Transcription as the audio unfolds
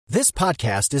This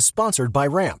podcast is sponsored by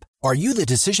Ramp. Are you the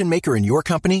decision maker in your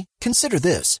company? Consider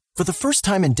this. For the first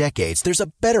time in decades, there's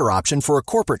a better option for a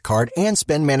corporate card and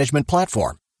spend management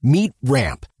platform. Meet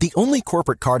Ramp, the only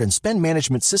corporate card and spend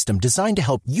management system designed to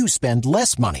help you spend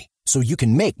less money so you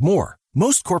can make more.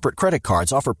 Most corporate credit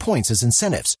cards offer points as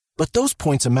incentives, but those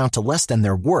points amount to less than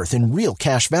their worth in real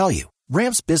cash value.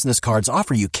 Ramp's business cards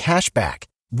offer you cash back,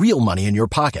 real money in your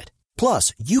pocket.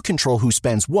 Plus, you control who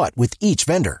spends what with each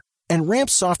vendor. And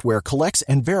Ramp's software collects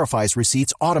and verifies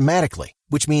receipts automatically,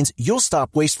 which means you'll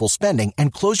stop wasteful spending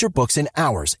and close your books in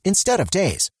hours instead of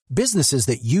days. Businesses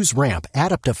that use Ramp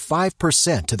add up to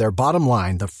 5% to their bottom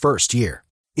line the first year.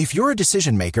 If you're a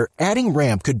decision maker, adding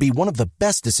Ramp could be one of the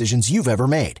best decisions you've ever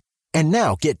made. And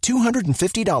now get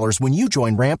 $250 when you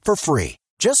join Ramp for free.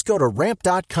 Just go to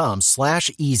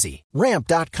ramp.com/easy.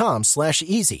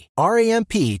 Ramp.com/easy.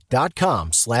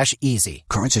 RAMP.com/easy.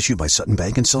 Cards issued by Sutton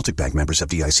Bank and Celtic Bank, members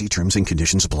FDIC. Terms and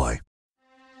conditions apply.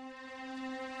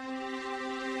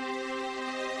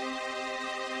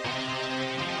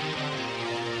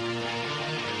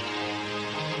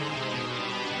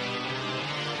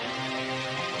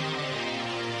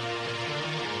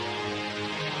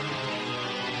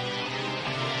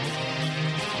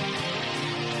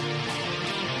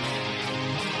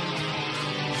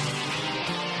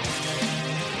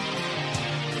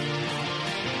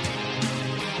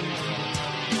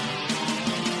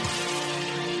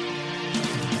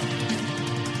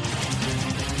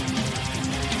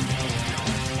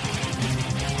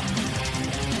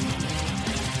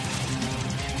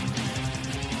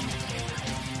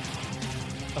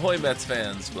 Ahoy, Mets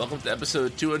fans. Welcome to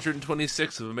episode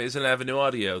 226 of Amazing Avenue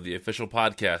Audio, the official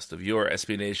podcast of your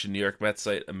SB Nation New York Mets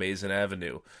site, Amazing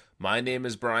Avenue. My name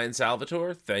is Brian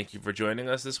Salvatore. Thank you for joining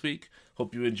us this week.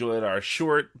 Hope you enjoyed our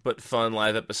short but fun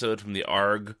live episode from the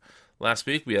ARG last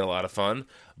week. We had a lot of fun,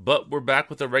 but we're back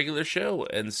with a regular show.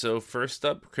 And so first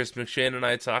up, Chris McShane and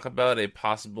I talk about a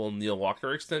possible Neil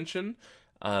Walker extension.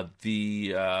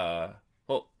 More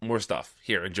stuff.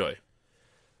 Here, enjoy.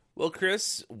 Well,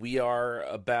 Chris, we are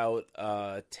about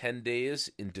 10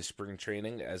 days into spring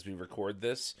training as we record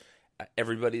this.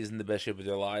 Everybody's in the best shape of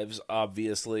their lives,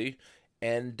 obviously.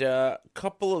 And a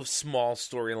couple of small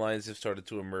storylines have started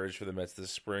to emerge for the Mets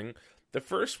this spring. The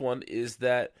first one is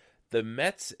that the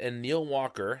Mets and Neil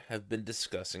Walker have been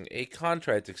discussing a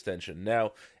contract extension.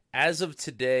 Now, as of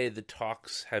today, the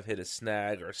talks have hit a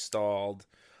snag or stalled.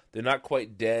 They're not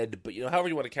quite dead, but however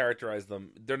you want to characterize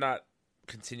them, they're not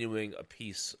continuing a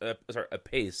pace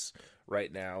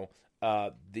right now.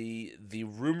 The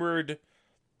rumored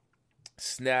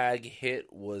snag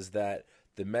hit was that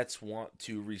the Mets want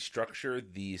to restructure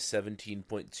the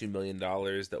 $17.2 million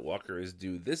that Walker is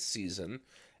due this season,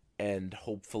 and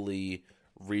hopefully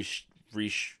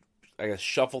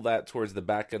shuffle that towards the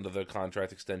back end of the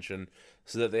contract extension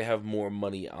so that they have more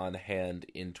money on hand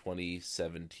in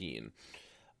 2017.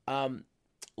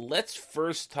 Let's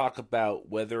first talk about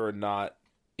whether or not,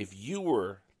 if you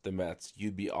were the Mets,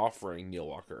 you'd be offering Neil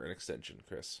Walker an extension,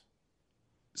 Chris.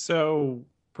 So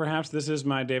perhaps this is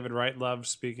my David Wright love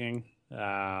speaking,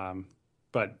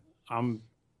 but I'm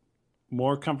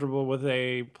more comfortable with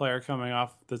a player coming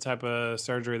off the type of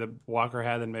surgery that Walker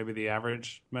had than maybe the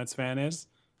average Mets fan is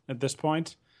at this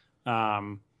point.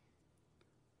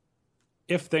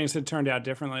 If things had turned out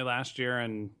differently last year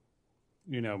and,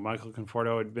 Michael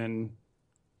Conforto had been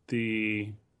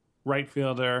the right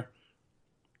fielder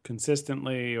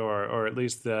consistently, or at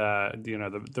least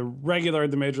the regular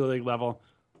at the major league level,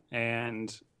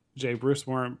 and Jay Bruce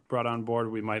weren't brought on board,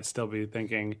 we might still be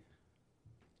thinking,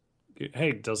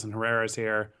 hey, Dilson Herrera's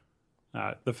here.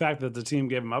 The fact that the team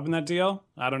gave him up in that deal,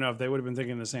 I don't know if they would have been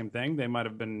thinking the same thing. They might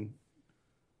have been,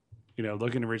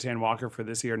 looking to retain Walker for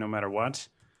this year no matter what.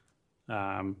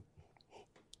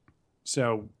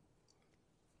 So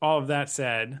all of that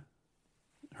said,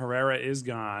 Herrera is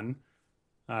gone.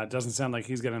 It doesn't sound like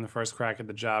he's getting the first crack at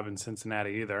the job in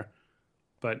Cincinnati either.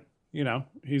 But,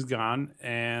 he's gone,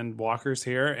 and Walker's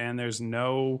here, and there's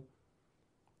no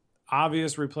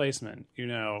obvious replacement.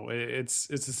 It's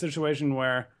a situation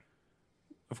where,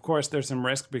 of course, there's some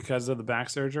risk because of the back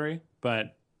surgery,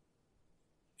 but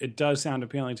it does sound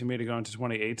appealing to me to go into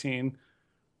 2018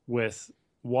 with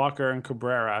Walker and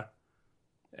Cabrera,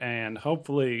 and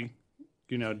hopefully,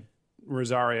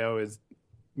 Rosario is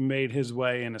made his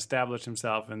way and established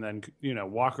himself, and then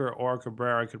Walker or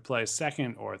Cabrera could play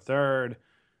second or third.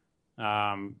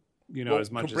 As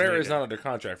much Cabrera as is not under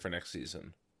contract for next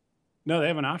season. No, they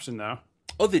have an option though.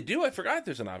 Oh, they do? I forgot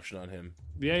there's an option on him.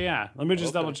 Yeah. Let me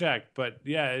just double check, but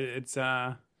yeah, it's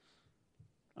I'm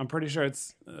pretty sure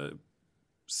it's a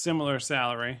similar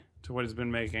salary to what he's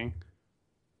been making.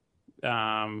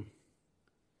 Yeah,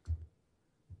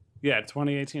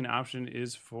 2018 option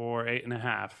is for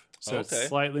 8.5. So Okay. it's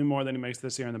slightly more than he makes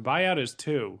this year. And the buyout is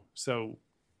 2. So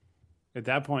at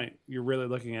that point, you're really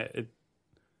looking at it.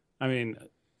 I mean,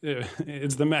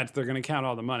 it's the Mets. They're going to count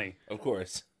all the money. Of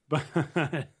course.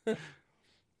 But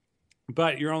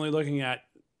you're only looking at,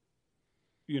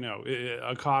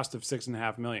 a cost of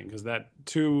 $6.5 million, because that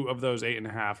 2 of those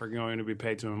 8.5 are going to be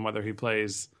paid to him whether he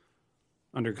plays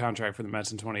under contract for the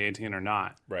Mets in 2018 or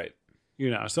not. Right.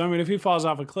 So I mean, if he falls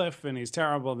off a cliff and he's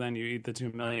terrible, then you eat the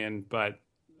 $2 million. But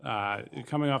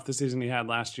coming off the season he had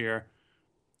last year,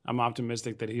 I'm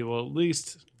optimistic that he will at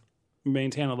least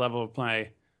maintain a level of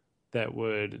play that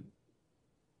would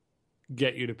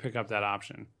get you to pick up that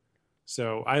option.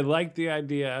 So I like the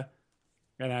idea,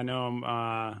 and I know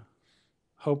I'm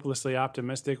hopelessly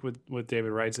optimistic with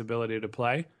David Wright's ability to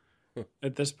play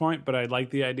at this point, but I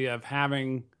like the idea of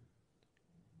having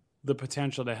the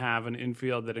potential to have an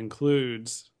infield that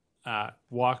includes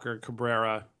Walker,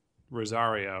 Cabrera,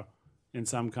 Rosario in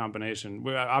some combination.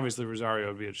 Obviously, Rosario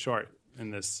would be at short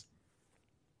in this,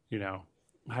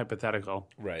 hypothetical.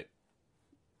 Right.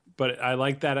 But I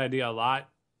like that idea a lot.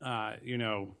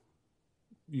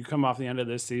 You come off the end of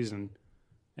this season,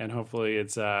 and hopefully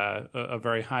it's a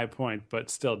very high point, but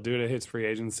still, due to his free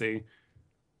agency,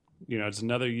 it's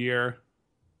another year,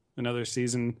 another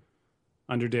season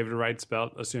under David Wright's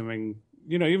belt, assuming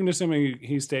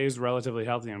he stays relatively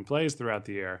healthy and plays throughout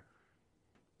the year.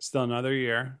 Still another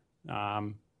year.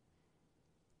 So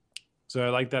I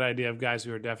like that idea of guys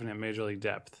who are definite major league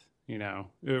depth,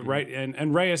 right.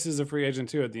 And Reyes is a free agent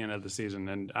too at the end of the season.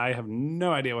 And I have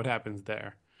no idea what happens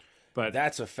there, but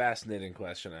that's a fascinating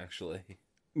question, actually.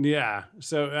 Yeah.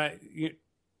 So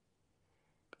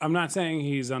I'm not saying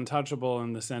he's untouchable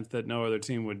in the sense that no other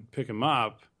team would pick him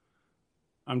up.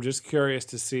 I'm just curious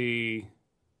to see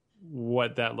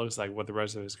what that looks like, what the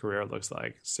rest of his career looks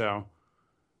like. So,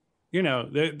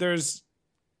 there's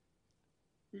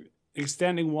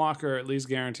extending Walker at least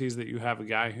guarantees that you have a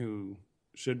guy who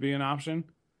should be an option.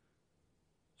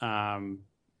 I'm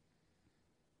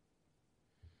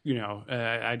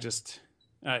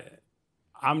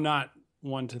not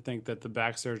one to think that the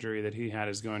back surgery that he had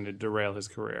is going to derail his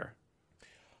career.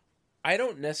 I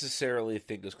don't necessarily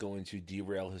think it's going to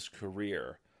derail his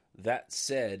career. That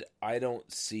said, I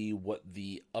don't see what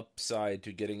the upside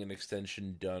to getting an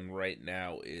extension done right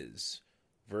now is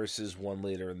versus one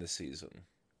later in the season.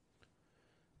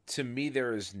 To me,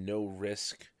 there is no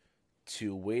risk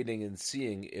to waiting and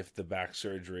seeing if the back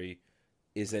surgery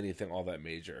is anything all that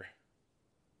major.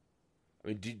 I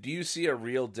mean, do you see a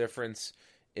real difference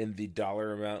in the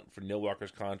dollar amount for Neil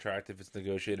Walker's contract if it's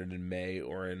negotiated in May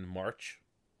or in March?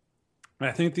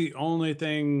 I think the only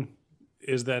thing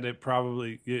is that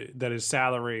that his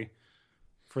salary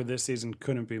for this season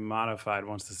couldn't be modified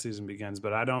once the season begins.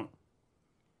 But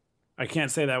I can't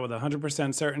say that with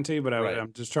 100% certainty, but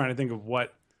I'm just trying to think of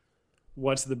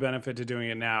what's the benefit to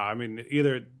doing it now. I mean,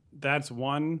 either that's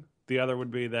one, the other would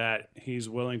be that he's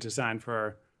willing to sign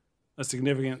for a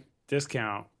significant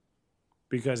discount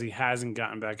because he hasn't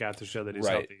gotten back out to show that he's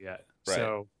healthy yet. Right.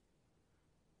 So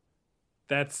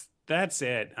that's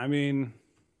it. I mean,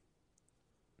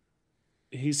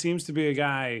 he seems to be a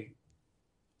guy,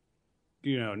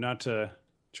 not to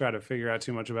try to figure out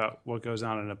too much about what goes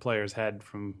on in a player's head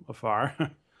from afar,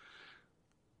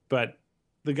 but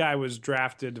the guy was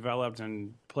drafted, developed,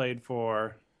 and played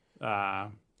for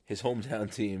his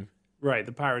hometown team. Right,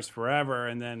 the Pirates forever,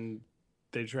 and then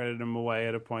they traded him away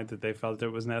at a point that they felt it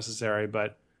was necessary,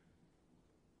 but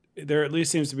there at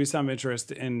least seems to be some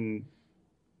interest in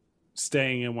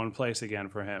staying in one place again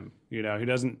for him. He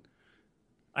doesn't.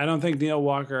 I don't think Neil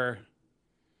Walker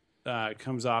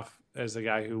comes off as a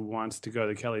guy who wants to go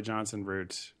the Kelly Johnson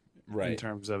route, in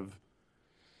terms of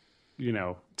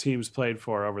teams played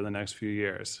for over the next few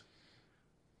years.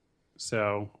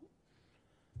 So,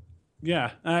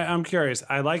 yeah, I'm curious.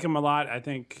 I like him a lot. I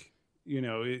think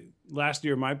last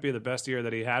year might be the best year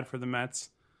that he had for the Mets,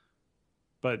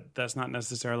 but that's not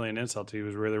necessarily an insult. He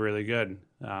was really, really good.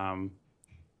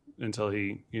 Until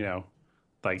he,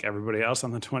 like everybody else on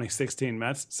the 2016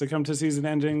 Mets, succumbed to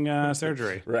season-ending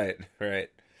surgery. Right.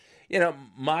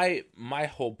 My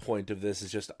whole point of this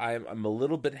is just I'm a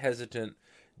little bit hesitant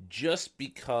just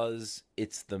because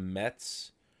it's the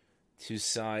Mets to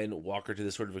sign Walker to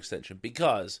this sort of extension.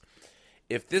 Because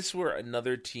if this were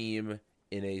another team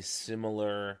in a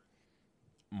similar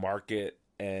market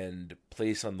and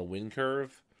place on the win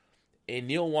curve, a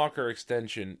Neil Walker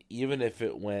extension, even if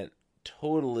it went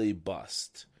totally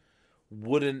bust,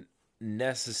 wouldn't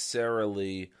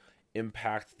necessarily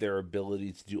impact their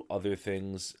ability to do other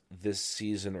things this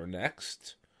season or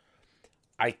next.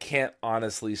 I can't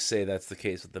honestly say that's the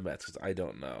case with the Mets because I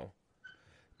don't know.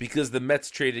 Because the Mets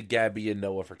traded Gabby and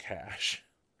Noah for cash.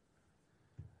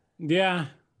 Yeah.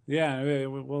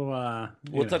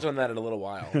 We'll touch on that in a little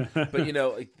while. But,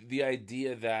 like, the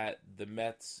idea that the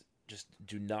Mets just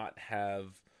do not have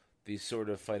the sort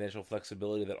of financial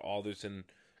flexibility that Alderson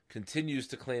continues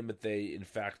to claim that they, in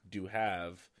fact, do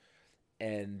have.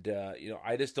 And,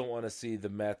 I just don't want to see the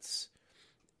Mets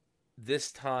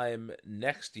this time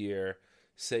next year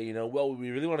say, well, we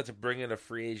really wanted to bring in a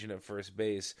free agent at first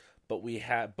base, but we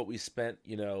spent,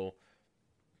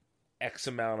 X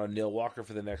amount on Neil Walker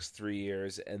for the next 3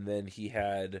 years, and then he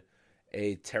had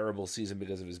a terrible season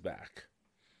because of his back.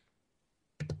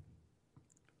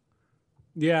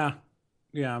 Yeah.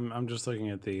 I'm just looking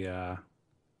at the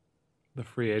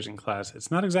free agent class. It's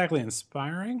not exactly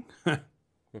inspiring.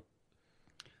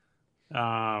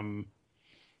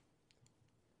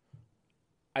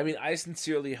 I mean, I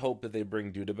sincerely hope that they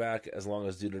bring Duda back as long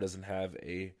as Duda doesn't have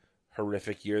a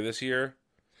horrific year this year.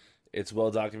 It's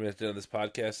well documented on this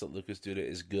podcast that Lucas Duda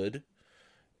is good.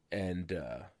 And,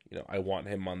 I want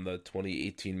him on the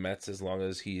 2018 Mets as long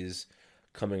as he's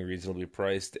coming reasonably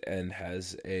priced and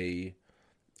has a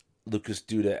Lucas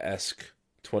Duda-esque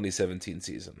 2017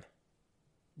 season.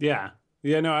 Yeah.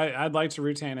 No, I'd like to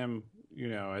retain him.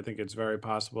 I think it's very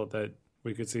possible that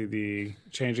we could see the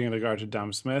changing of the guard to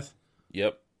Dom Smith.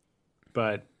 Yep.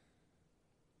 But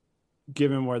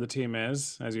given where the team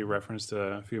is, as you referenced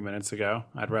a few minutes ago,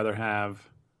 I'd rather have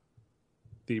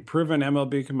the proven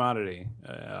MLB commodity,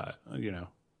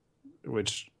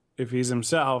 which if he's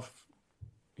himself,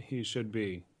 he should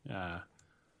be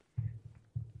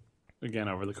again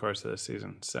over the course of this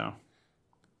season. So,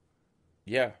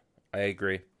 yeah, I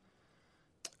agree.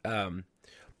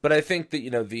 But I think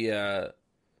that,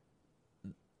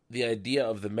 the idea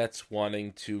of the Mets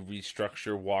wanting to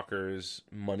restructure Walker's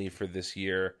money for this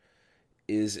year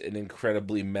is an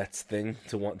incredibly Mets thing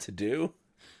to want to do.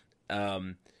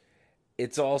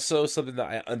 It's also something that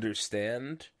I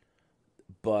understand,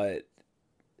 but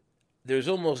there's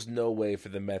almost no way for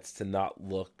the Mets to not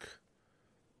look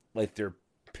like they're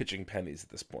pitching pennies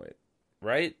at this point,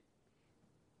 right?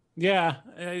 Yeah,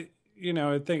 I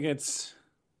think it's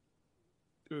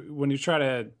when you try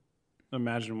to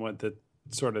imagine what the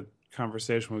sort of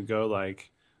conversation would go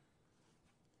like,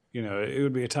 it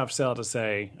would be a tough sell to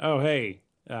say, oh, hey,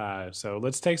 so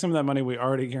let's take some of that money we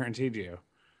already guaranteed you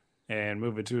and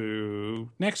move it to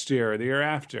next year or the year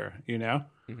after,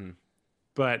 Mm-hmm.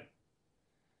 But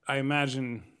I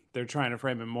imagine they're trying to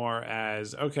frame it more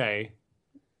as, okay,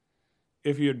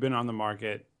 if you had been on the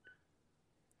market,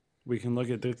 we can look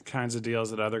at the kinds of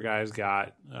deals that other guys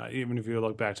got, even if you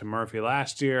look back to Murphy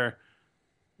last year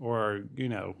or,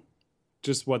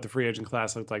 just what the free agent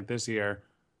class looked like this year.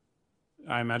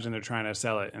 I imagine they're trying to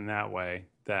sell it in that way,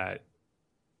 that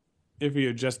if you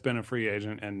had just been a free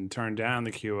agent and turned down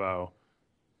the QO,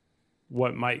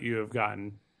 what might you have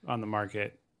gotten on the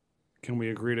market? Can we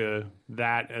agree to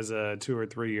that as a 2 or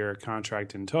 3 year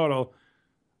contract in total?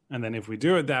 And then if we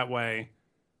do it that way,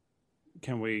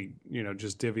 can we,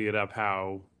 just divvy it up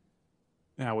how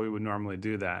we would normally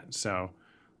do that? So,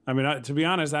 I mean, to be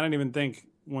honest, I don't even think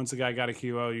once a guy got a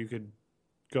QO, you could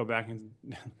go back and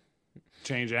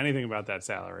change anything about that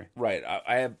salary. Right.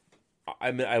 I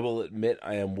will admit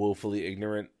I am woefully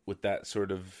ignorant with that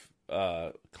sort of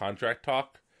contract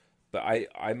talk, but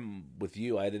I'm with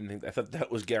you. I thought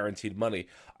that was guaranteed money.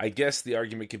 I guess the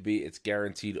argument could be it's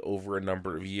guaranteed over a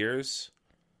number of years.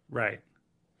 Right.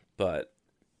 But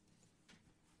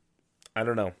I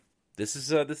don't know. This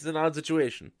is an odd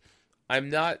situation. I'm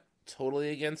not totally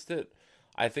against it.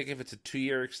 I think if it's a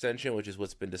 2-year extension, which is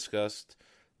what's been discussed,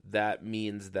 that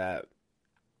means that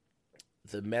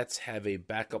the Mets have a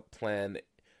backup plan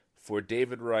for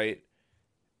David Wright,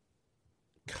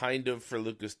 kind of for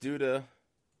Lucas Duda,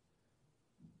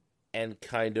 and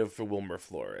kind of for Wilmer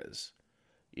Flores.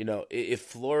 If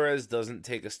Flores doesn't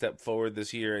take a step forward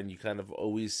this year and you kind of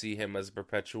always see him as a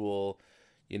perpetual,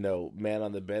 man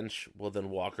on the bench, well, then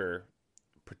Walker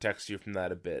protects you from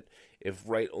that a bit. If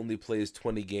Wright only plays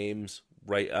 20 games,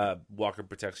 Walker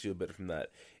protects you a bit from that.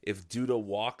 If Duda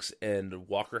walks and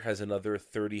Walker has another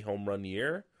 30 home run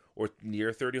year or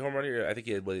near 30 home run year, I think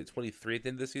he had 23 at the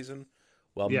end of the season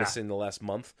while missing the last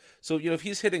month. So, if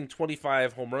he's hitting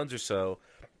 25 home runs or so,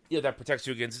 that protects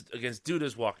you against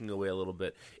Duda's walking away a little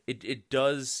bit. It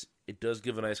does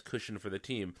give a nice cushion for the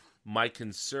team. My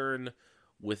concern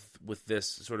with this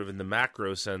sort of in the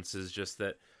macro sense is just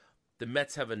that the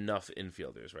Mets have enough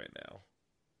infielders right now.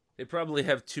 They probably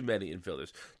have too many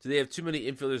infielders. Do they have too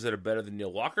many infielders that are better than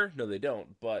Neil Walker? No, they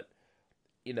don't. But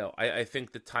I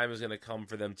think the time is going to come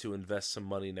for them to invest some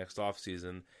money next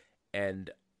offseason, and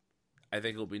I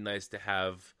think it'll be nice to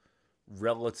have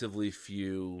relatively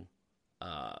few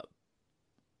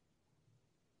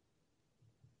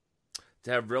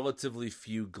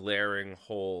glaring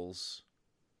holes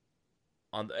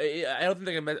on. I think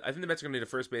the Mets are going to need a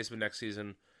first baseman next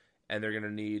season, and they're going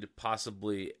to need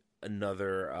possibly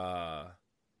another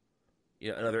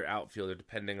another outfielder,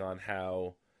 depending on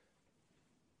how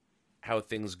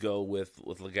things go with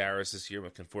Lagares this year,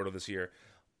 with Conforto this year.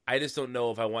 I just don't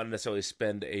know if I want to necessarily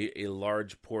spend a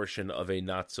large portion of a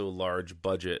not so large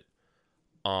budget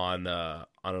on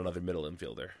another middle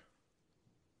infielder.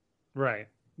 Right.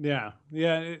 Yeah.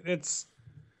 Yeah. It's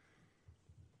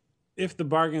if the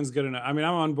bargain's good enough. I mean,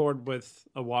 I'm on board with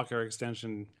a Walker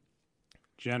extension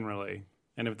generally,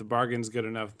 and if the bargain's good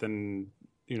enough, then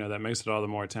that makes it all the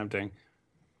more tempting.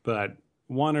 But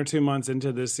 1 or 2 months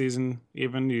into this season,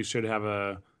 even, you should have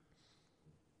a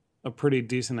pretty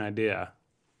decent idea,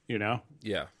 Yeah.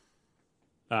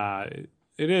 It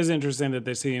is interesting that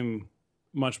they seem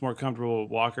much more comfortable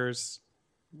with Walker's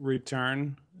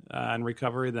return and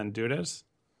recovery than Duda's.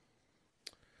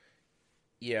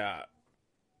 Yeah.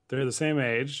 They're the same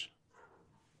age.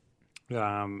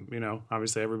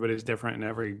 Obviously everybody's different and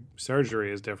every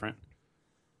surgery is different.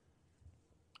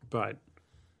 But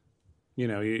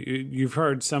you've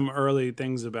heard some early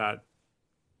things about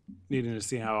needing to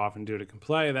see how often Duda can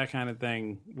play, that kind of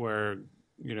thing, where,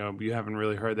 you haven't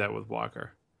really heard that with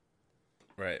Walker.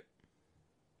 Right.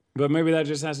 But maybe that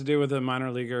just has to do with a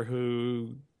minor leaguer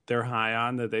who they're high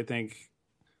on, that they think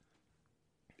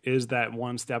is that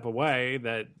one step away,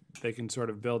 that they can sort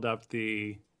of build up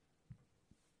the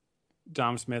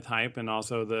Dom Smith hype and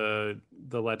also the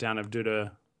letdown of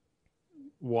Duda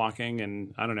walking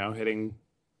and, I don't know, hitting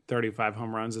 35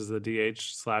 home runs as the DH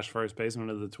 / first baseman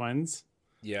of the Twins.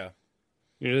 Yeah.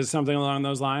 Something along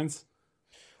those lines.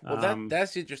 Well,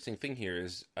 that's the interesting thing here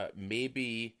is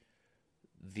maybe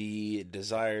the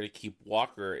desire to keep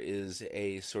Walker is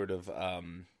a sort of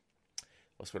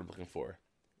what's what I'm looking for?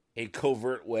 A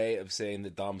covert way of saying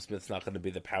that Dom Smith's not going to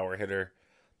be the power hitter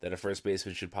that a first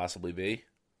baseman should possibly be.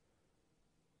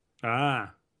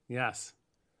 Ah, yes.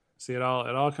 See, it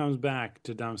all comes back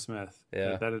to Dom Smith.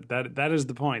 Yeah. That is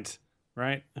the point,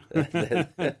 right?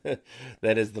 That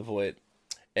is the point.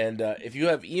 And if you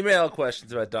have email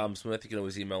questions about Dom Smith, you can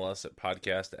always email us at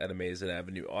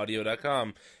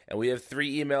podcast@amazingavenueaudio.com. And we have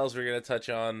 3 emails we're going to touch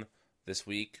on this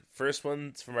week. First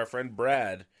one's from our friend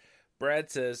Brad. Brad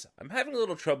says, I'm having a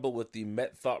little trouble with the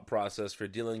Met thought process for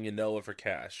dealing Ynoa for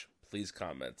cash. Please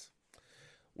comment.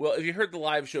 Well, if you heard the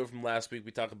live show from last week,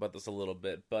 we talked about this a little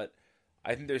bit, but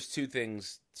I think there's 2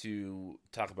 things to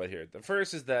talk about here. The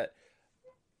first is that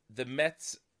the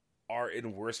Mets are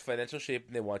in worse financial shape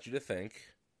than they want you to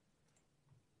think,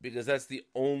 because that's the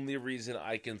only reason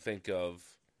I can think of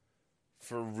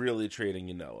for really trading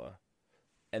Ynoa.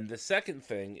 And the second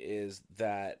thing is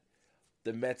that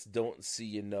the Mets don't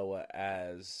see Ynoa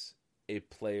as a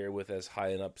player with as high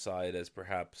an upside as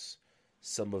perhaps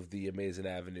some of the Amazing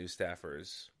Avenue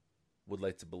staffers would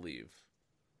like to believe.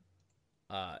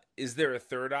 Is there a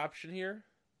third option here?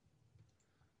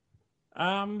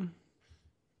 I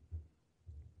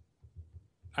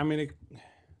mean,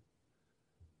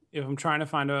 if I'm trying to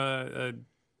find a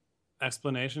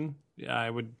explanation, I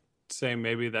would say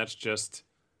maybe that's just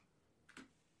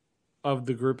of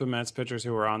the group of Mets pitchers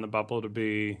who were on the bubble to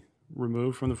be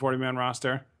removed from the 40-man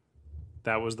roster.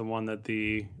 That was the one that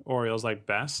the Orioles liked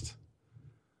best.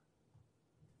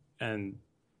 And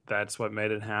that's what made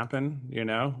it happen,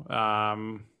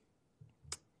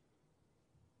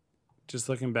 Just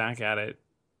looking back at it,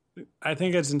 I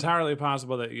think it's entirely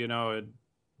possible that, it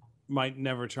might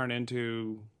never turn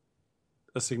into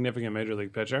a significant major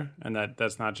league pitcher. And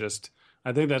that's not just,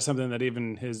 I think that's something that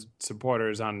even his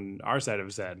supporters on our side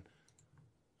have said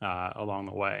along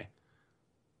the way.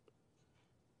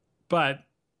 But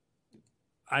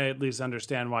I at least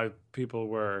understand why people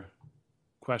were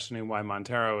questioning why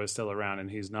Montero is still around and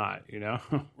he's not,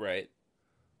 Right.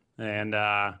 And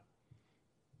I'm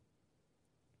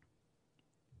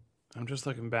just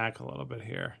looking back a little bit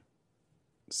here,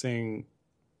 seeing,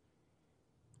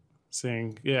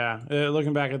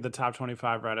 looking back at the top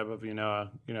 25 write-up of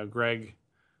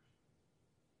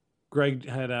Greg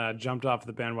had jumped off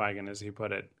the bandwagon, as he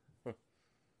put it,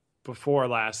 before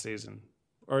last season.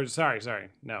 Or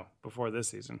before this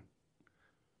season.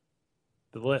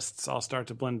 The lists all start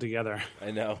to blend together.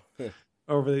 I know.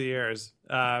 Over the years.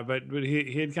 But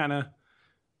he had kind of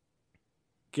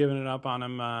given it up on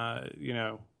him.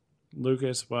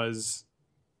 Lucas was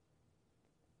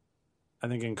I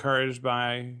think, encouraged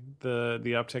by the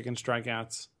uptick in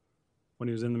strikeouts when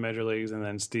he was in the major leagues, and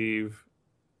then Steve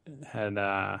had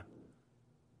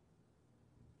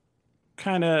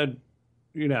kind of,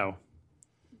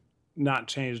 not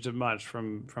changed it much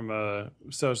from a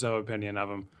so-so opinion of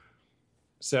him.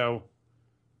 So,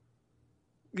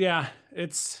 yeah,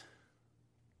 it's,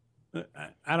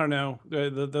 I don't know.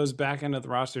 Those back end of the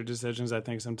roster decisions, I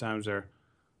think sometimes are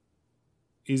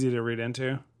easy to read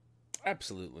into.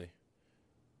 Absolutely.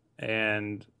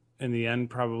 And in the end,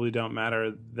 probably don't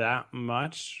matter that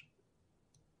much.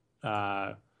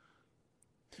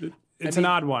 It's an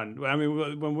odd one. I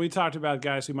mean, when we talked about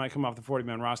guys who might come off the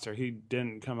 40-man roster, he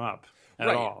didn't come up at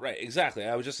all. Right, exactly.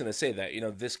 I was just going to say that.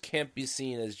 This can't be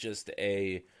seen as just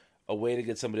a way to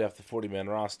get somebody off the 40-man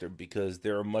roster, because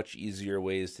there are much easier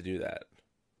ways to do that.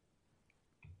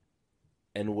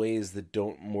 And ways that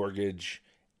don't mortgage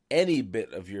any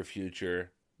bit of your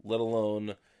future, let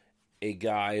alone a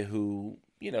guy who,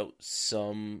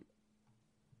 some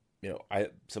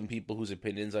people whose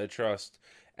opinions I trust,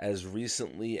 as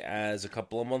recently as a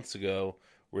couple of months ago,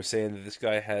 were saying that this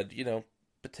guy had,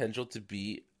 potential to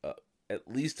be at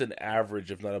least an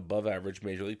average, if not above average,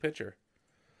 major league pitcher.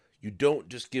 You don't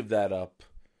just give that up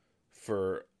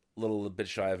for a little bit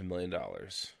shy of $1 million.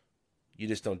 You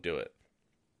just don't do it.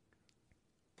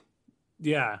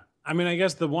 Yeah. I mean, I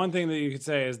guess the one thing that you could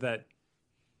say is that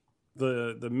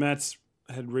the Mets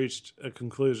had reached a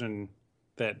conclusion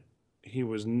that he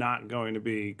was not going to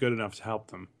be good enough to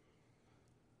help them.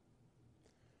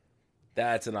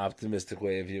 That's an optimistic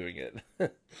way of viewing it.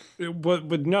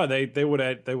 But no, they would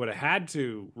have had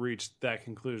to reach that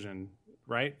conclusion,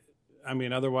 right? I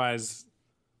mean, otherwise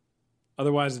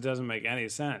it doesn't make any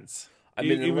sense. I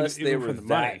mean, unless they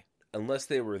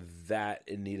were that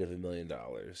in need of $1 million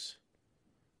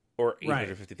or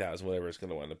 $850,000, whatever it's going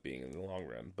to wind up being in the long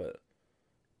run.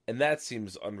 And that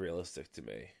seems unrealistic to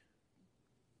me.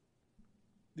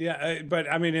 Yeah, but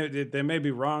I mean, they may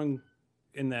be wrong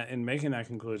in making that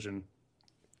conclusion.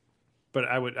 But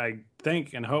I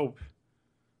think and hope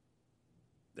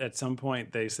at some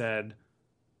point they said,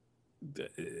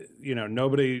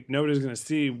 nobody's going to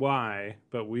see why,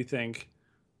 but we think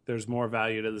there's more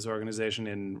value to this organization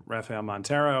in Rafael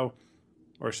Montero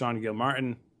or Sean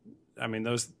Gilmartin. I mean,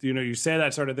 those, you say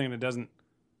that sort of thing that doesn't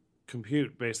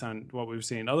compute based on what we've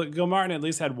seen. Although Gilmartin at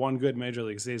least had one good major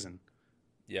league season.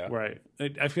 Yeah. Right.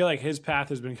 I feel like his path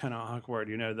has been kind of awkward.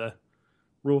 The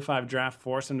Rule 5 draft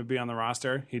forced him to be on the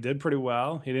roster. He did pretty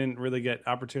well. He didn't really get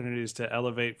opportunities to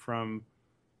elevate from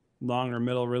long or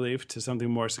middle relief to something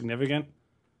more significant.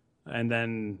 And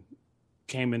then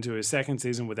came into his second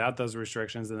season without those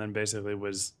restrictions, and then basically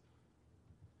was,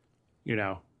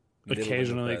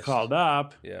 occasionally called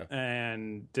up,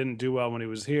 and didn't do well when he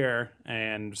was here,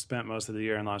 and spent most of the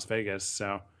year in Las Vegas.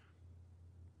 So,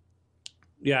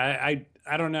 yeah,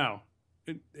 I don't know.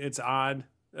 It's odd.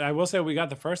 I will say we got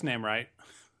the first name right.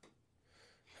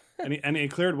 And he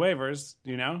cleared waivers,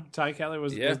 Ty Kelly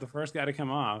was the first guy to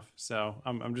come off. So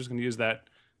I'm just going to use that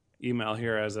email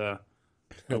here as a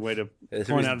way to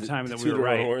point out a time that we were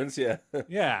right. Horns, yeah.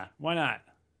 Yeah, why not?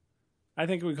 I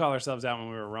think we call ourselves out when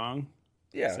we were wrong.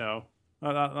 Yeah. So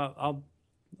I'll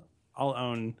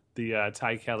own the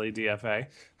Ty Kelly DFA.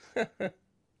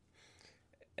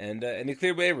 And he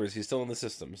cleared waivers. He's still in the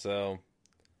system, so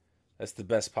that's the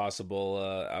best possible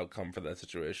outcome for that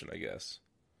situation, I guess.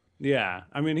 Yeah,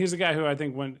 I mean, he's a guy who I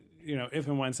think when if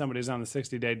and when somebody's on the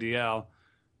 60-day DL,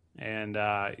 and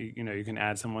you can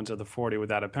add someone to the 40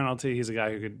 without a penalty, he's a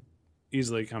guy who could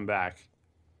easily come back.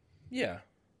 Yeah.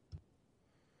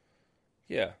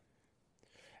 Yeah.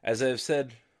 As I've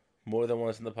said more than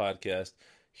once in the podcast,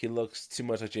 he looks too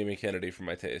much like Jamie Kennedy for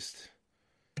my taste.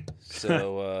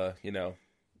 So,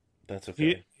 that's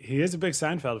okay. He is a big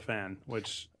Seinfeld fan,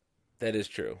 which... That is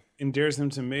true. Endears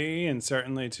him to me and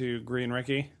certainly to Green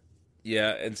Ricky.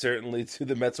 Yeah, and certainly to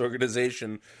the Mets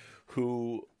organization,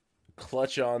 who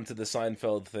clutch on to the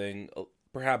Seinfeld thing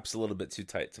perhaps a little bit too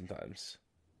tight sometimes.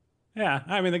 Yeah,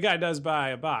 I mean, the guy does buy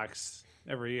a box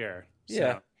every year. So.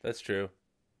 Yeah, that's true.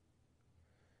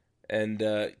 And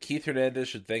Keith Hernandez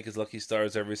should thank his lucky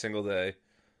stars every single day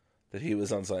that he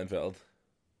was on Seinfeld.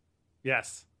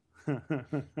 Yes.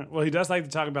 Well, he does like to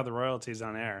talk about the royalties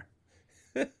on air.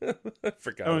 I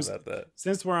forgot about that.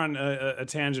 Since we're on a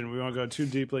tangent, we won't go too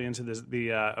deeply into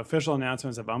the official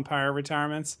announcements of umpire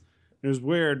retirements. It was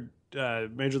weird.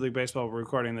 Major League Baseball, we're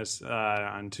recording this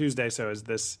on Tuesday, so as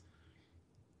this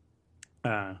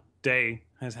day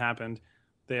has happened,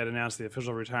 they had announced the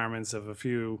official retirements of a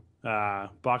few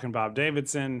Bach and Bob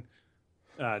Davidson,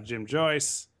 Jim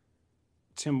Joyce,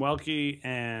 Tim Welke,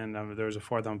 and there was a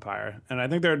fourth umpire. And I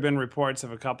think there had been reports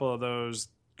of a couple of those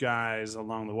guys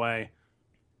along the way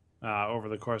over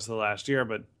the course of the last year,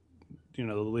 but the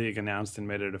league announced and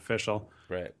made it official.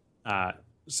 Right.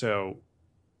 So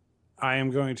I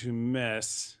am going to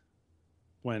miss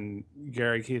when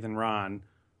Gary, Keith, and Ron,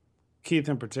 Keith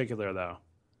in particular, though,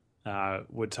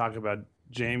 would talk about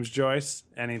James Joyce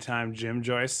anytime Jim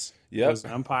Joyce was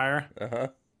an umpire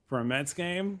for a Mets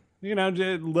game.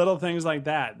 Little things like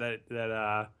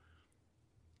that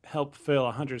help fill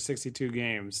 162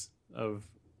 games of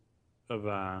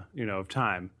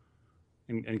time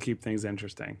and keep things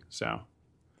interesting. So,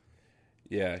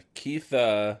 yeah, Keith's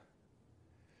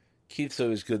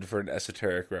always good for an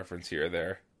esoteric reference here or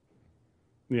there.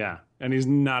 Yeah, and he's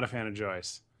not a fan of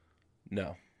Joyce.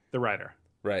 No, the writer.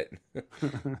 Right.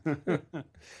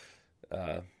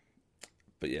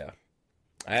 But yeah,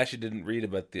 I actually didn't read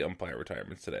about the umpire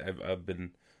retirements today. I've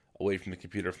been away from the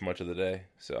computer for much of the day,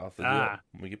 so I'll have to do that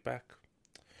when we get back.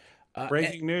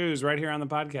 Breaking news right here on the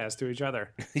podcast to each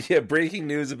other. Yeah, breaking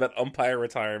news about umpire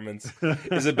retirements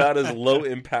is about as low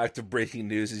impact of breaking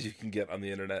news as you can get on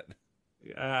the internet.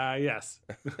 Yes.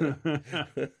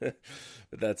 But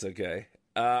that's okay.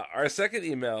 Our second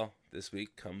email this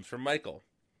week comes from Michael.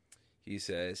 He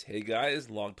says, "Hey guys,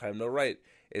 long time no write.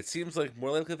 It seems like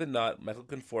more likely than not, Michael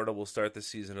Conforto will start the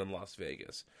season in Las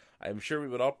Vegas. I am sure we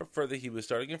would all prefer that he was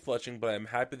starting in Fletching, but I am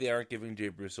happy they aren't giving Jay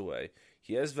Bruce away.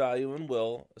 He has value and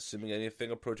will, assuming anything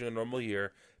approaching a normal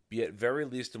year, be at very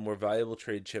least a more valuable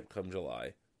trade chip come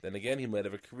July. Then again, he might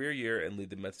have a career year and lead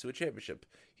the Mets to a championship.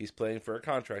 He's playing for a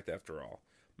contract after all.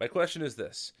 My question is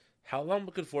this. How long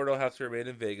will Conforto have to remain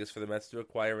in Vegas for the Mets to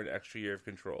acquire an extra year of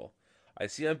control? I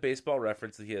see on Baseball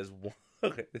Reference that he has one..."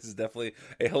 Okay, this is definitely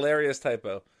a hilarious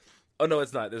typo. Oh, no,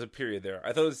 it's not. There's a period there.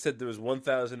 I thought it said there was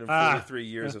 1,043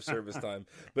 years of service time,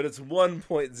 but it's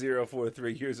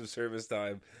 1.043 years of service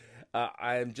time.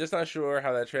 I'm just not sure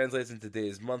how that translates into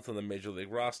days, months on the Major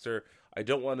League roster. I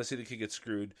don't want to see the kid get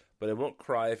screwed, but I won't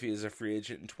cry if he is a free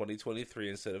agent in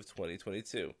 2023 instead of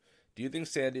 2022. Do you think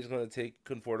Sandy is going to take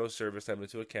Conforto's service time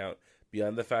into account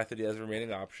beyond the fact that he has a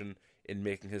remaining option in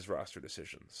making his roster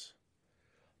decisions?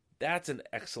 That's an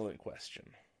excellent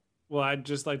question. Well, I'd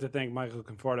just like to thank Michael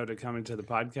Conforto to come into the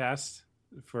podcast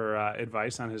for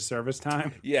advice on his service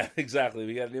time. Yeah, exactly.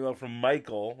 We got an email from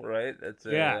Michael, right? That's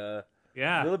a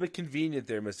little bit convenient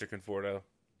there, Mr. Conforto.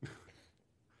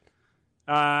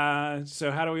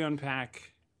 So how do we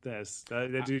unpack this?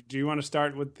 Do you want to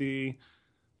start with the...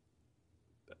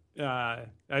 I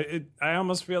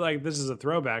almost feel like this is a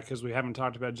throwback because we haven't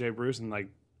talked about Jay Bruce in like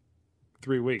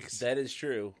 3 weeks. That is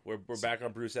true. We're back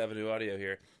on Bruce Avenue Audio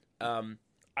here.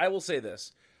 I will say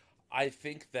this. I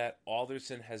think that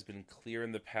Alderson has been clear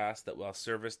in the past that while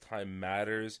service time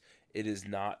matters, it is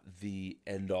not the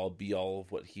end-all, be-all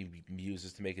of what he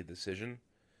uses to make a decision.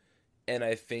 And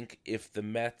I think if the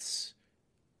Mets...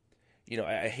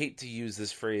 I hate to use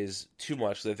this phrase too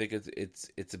much because I think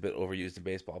it's a bit overused in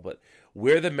baseball, but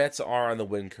where the Mets are on the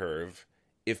win curve,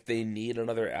 if they need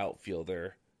another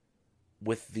outfielder,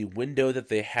 with the window that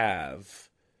they have,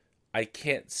 I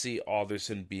can't see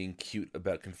Alderson being cute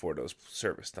about Conforto's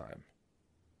service time.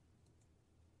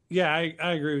 Yeah, I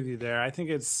agree with you there. I think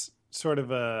it's sort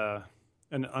of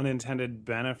an unintended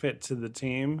benefit to the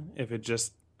team if it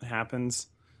just happens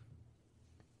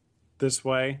this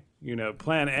way.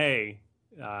 Plan A,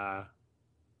 a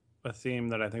theme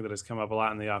that I think that has come up a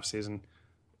lot in the offseason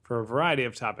for a variety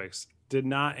of topics, did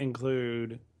not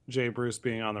include Jay Bruce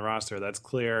being on the roster. That's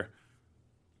clear.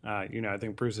 I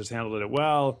think Bruce has handled it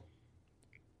well.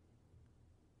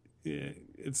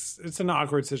 It's an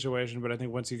awkward situation, but I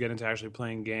think once you get into actually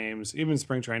playing games, even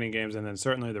spring training games, and then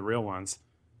certainly the real ones,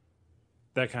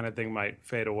 that kind of thing might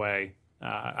fade away.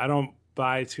 I don't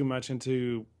buy too much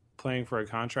into playing for a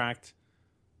contract.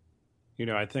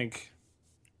 I think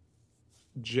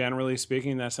generally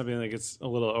speaking, that's something that gets a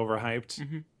little overhyped.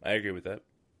 Mm-hmm. I agree with that.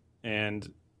 And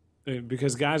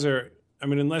because guys are,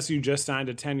 unless you just signed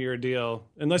a 10-year deal,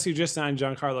 unless you just signed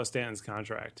Giancarlo Stanton's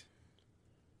contract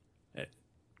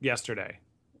yesterday,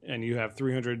 and you have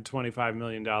 $325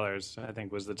 million, I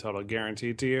think was the total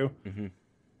guaranteed to you. Mm-hmm.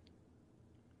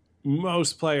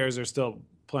 Most players are still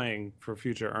playing for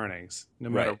future earnings, no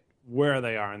matter where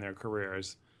they are in their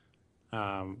careers.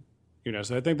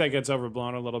 So I think that gets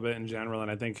overblown a little bit in general,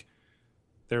 and I think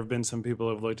there have been some people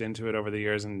who have looked into it over the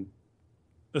years and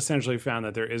essentially found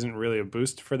that there isn't really a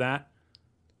boost for that.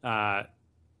 I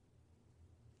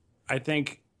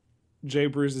think Jay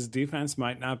Bruce's defense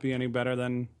might not be any better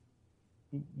than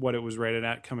what it was rated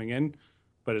at coming in,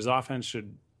 but his offense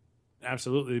should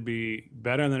absolutely be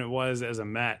better than it was as a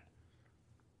Met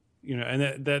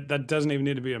and that doesn't even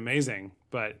need to be amazing,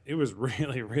 but it was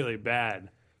really, really bad.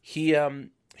 He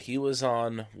was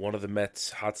on one of the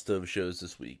Mets hot stove shows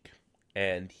this week,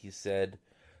 and he said,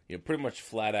 pretty much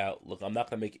flat out, look, I'm not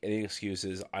going to make any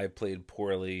excuses. I played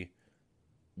poorly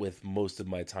with most of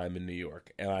my time in New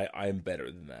York, and I'm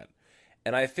better than that.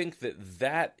 And I think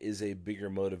that is a bigger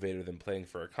motivator than playing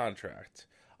for a contract.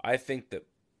 I think that,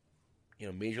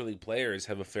 Major League players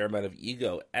have a fair amount of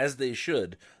ego, as they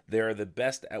should. They are the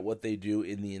best at what they do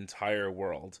in the entire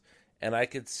world. And I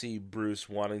could see Bruce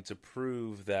wanting to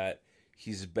prove that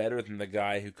he's better than the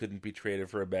guy who couldn't be traded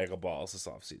for a bag of balls this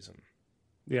offseason.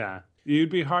 Yeah.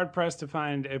 You'd be hard-pressed to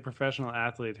find a professional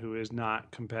athlete who is not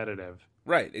competitive.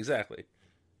 Right, exactly.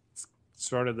 It's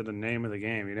sort of the name of the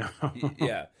game,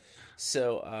 Yeah.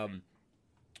 So,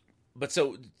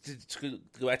 to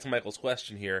go back to Michael's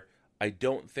question here, I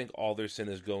don't think Alderson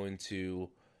is going to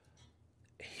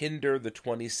hinder the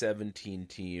 2017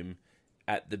 team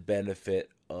at the benefit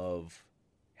of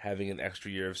having an extra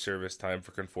year of service time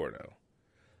for Conforto.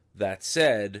 That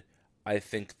said, I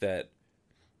think that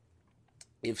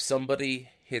if somebody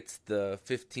hits the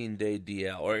 15-day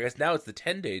DL, or I guess now it's the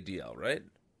 10-day DL, right?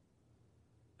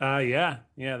 Yeah,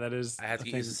 that is. I have to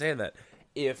get used to saying that.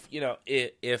 If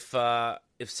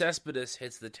Cespedes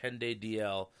hits the 10-day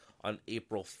DL on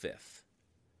April 5th,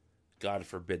 God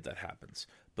forbid that happens,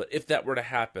 but if that were to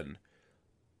happen,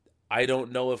 I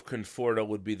don't know if Conforto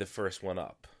would be the first one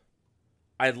up.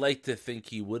 I'd like to think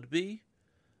he would be,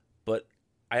 but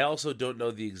I also don't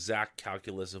know the exact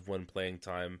calculus of when playing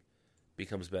time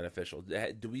becomes beneficial.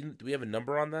 Do we have a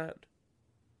number on that?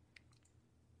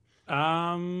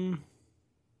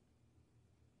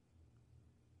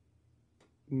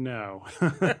 No.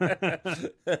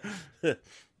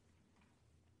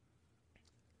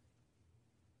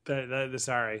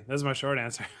 Sorry, that's my short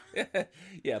answer.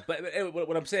 Yeah, but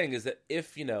what I'm saying is that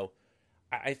if,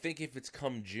 I think if it's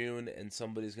come June and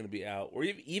somebody's going to be out, or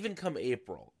even come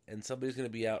April and somebody's going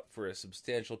to be out for a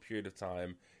substantial period of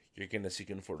time, you're going to see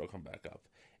Conforto come back up.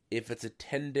 If it's a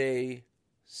 10-day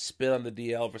spin on the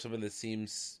DL for something that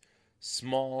seems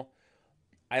small,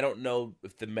 I don't know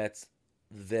if the Mets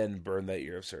then burn that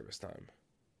year of service time.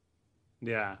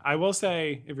 Yeah, I will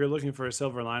say, if you're looking for a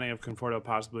silver lining of Conforto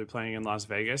possibly playing in Las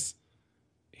Vegas,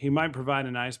 he might provide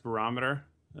a nice barometer,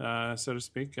 so to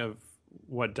speak, of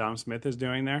what Dom Smith is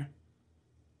doing there.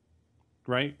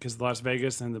 Right? Because Las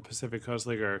Vegas and the Pacific Coast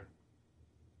League are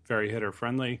very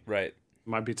hitter-friendly. Right. It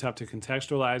might be tough to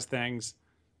contextualize things.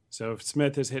 So if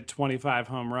Smith has hit 25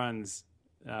 home runs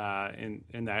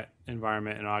in that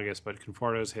environment in August, but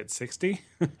Conforto's hit 60,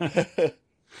 I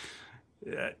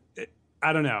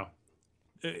don't know.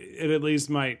 It at least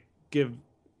might give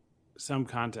some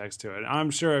context to it.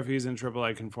 I'm sure if he's in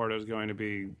AAA, Conforto is going to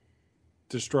be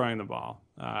destroying the ball.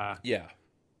 Yeah.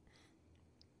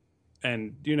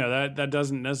 And, that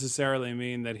doesn't necessarily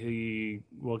mean that he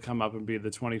will come up and be the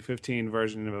 2015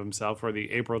 version of himself or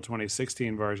the April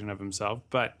 2016 version of himself,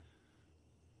 but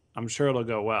I'm sure it'll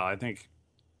go well. I think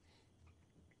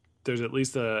there's at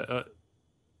least I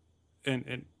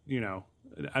don't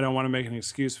want to make an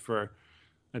excuse for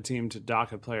a team to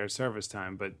dock a player's service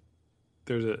time, but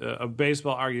there's a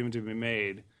baseball argument to be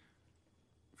made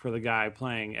for the guy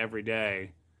playing every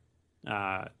day.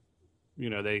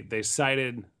 They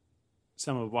cited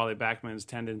some of Wally Backman's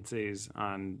tendencies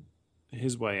on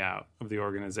his way out of the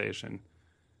organization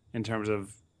in terms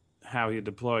of how he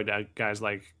deployed guys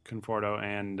like Conforto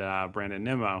and Brandon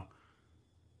Nimmo.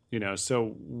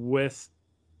 So with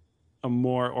a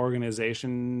more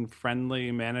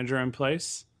organization-friendly manager in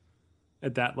place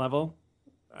at that level,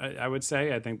 I would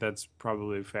say, I think that's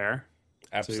probably fair.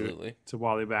 Absolutely. To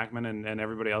Wally Backman and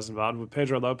everybody else involved. With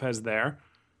Pedro Lopez there,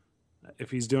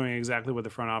 if he's doing exactly what the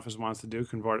front office wants to do,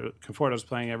 Conforto's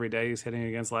playing every day, he's hitting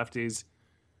against lefties,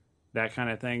 that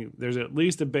kind of thing. There's at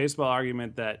least a baseball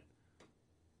argument that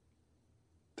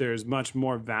there's much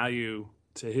more value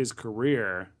to his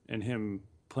career in him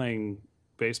playing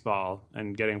baseball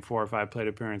and getting 4 or 5 plate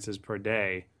appearances per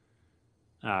day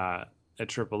at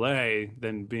AAA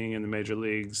than being in the major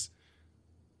leagues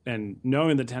and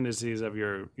knowing the tendencies of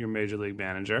your major league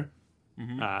manager.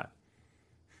 Mm-hmm.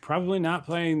 Probably not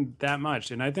playing that much.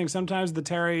 And I think sometimes the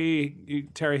Terry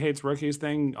hates rookies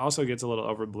thing also gets a little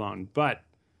overblown. But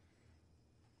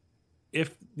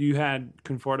if you had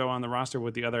Conforto on the roster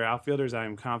with the other outfielders, I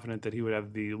am confident that he would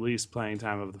have the least playing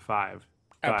time of the 5.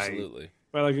 Absolutely.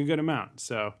 By like a good amount.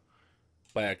 So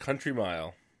by a country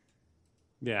mile.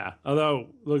 Yeah. Although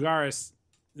Lagares,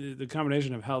 the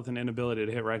combination of health and inability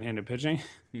to hit right-handed pitching.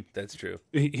 That's true.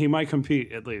 He might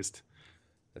compete at least.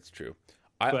 That's true.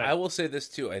 I will say this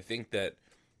too. I think that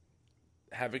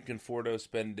having Conforto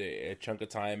spend a chunk of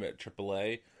time at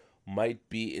AAA might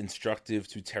be instructive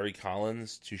to Terry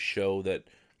Collins to show that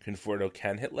Conforto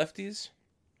can hit lefties.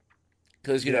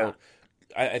 Because, you know,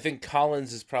 I think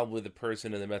Collins is probably the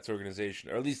person in the Mets organization,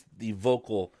 or at least the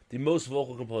most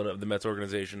vocal component of the Mets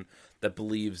organization that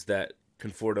believes that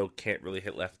Conforto can't really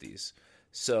hit lefties.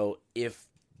 So if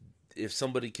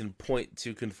somebody can point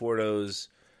to Conforto's,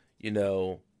 you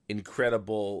know,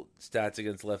 incredible stats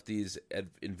against lefties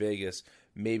in Vegas,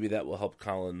 maybe that will help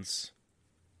Collins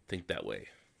think that way.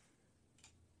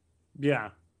 Yeah.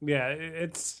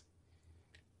 It's,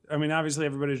 I mean, obviously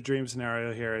everybody's dream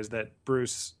scenario here is that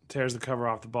Bruce tears the cover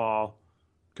off the ball.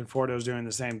 Conforto's doing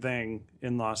the same thing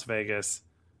in Las Vegas.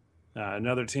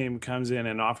 Another team comes in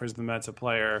and offers the Mets a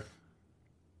player,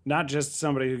 not just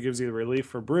somebody who gives you the relief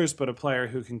for Bruce, but a player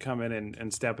who can come in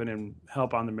and step in and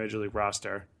help on the Major League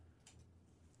roster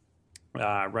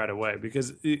right away.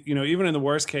 Because, you know, even in the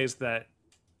worst case that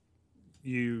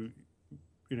you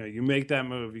make that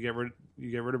move, you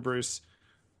get rid of Bruce,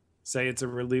 say it's a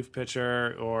relief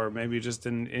pitcher or maybe just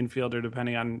an infielder,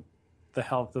 depending on the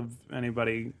health of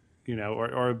anybody, you know,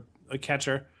 or a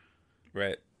catcher.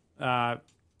 Right.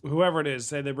 Whoever it is,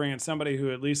 say they bring in somebody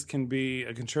who at least can be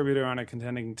a contributor on a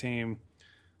contending team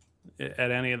at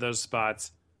any of those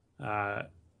spots. And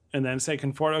then say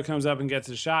Conforto comes up and gets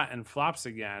a shot and flops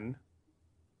again,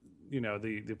 you know,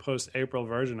 the post-April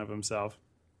version of himself.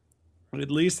 But at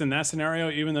least in that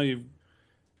scenario, even though you've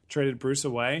traded Bruce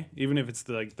away, even if it's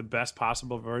the best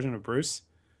possible version of Bruce,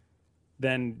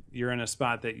 then you're in a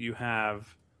spot that you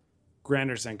have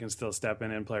Granderson can still step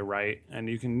in and play right, and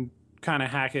you can kind of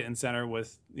hack it in center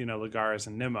with, you know, Lagares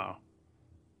and Nimmo.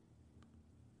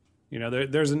 You know,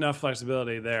 there's enough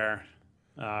flexibility there,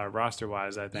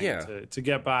 roster-wise, I think, to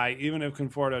get by, even if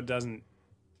Conforto doesn't,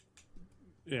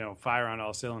 you know, fire on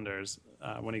all cylinders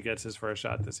when he gets his first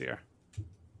shot this year.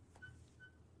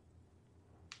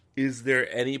 Is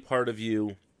there any part of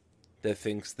you that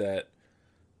thinks that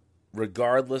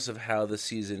regardless of how the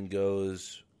season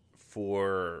goes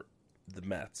for the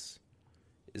Mets,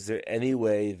 is there any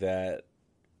way that,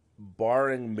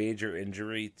 barring major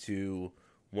injury to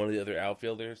one of the other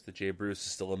outfielders, that Jay Bruce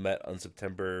is still a Met on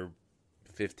September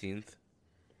 15th?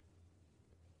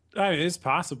 I mean, it's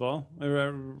possible.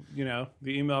 You know,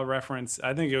 the email reference,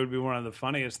 I think it would be one of the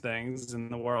funniest things in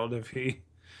the world if he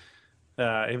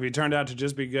turned out to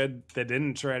just be good, they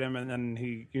didn't trade him, and then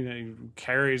he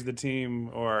carries the team,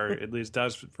 or at least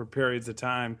does for periods of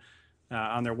time,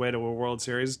 on their way to a World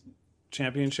Series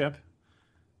championship.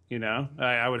 You know,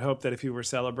 I would hope that if he were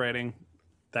celebrating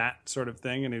that sort of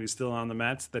thing and he was still on the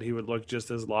Mets, that he would look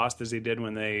just as lost as he did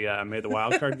when they made the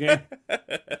wild card game.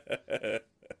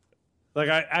 Like,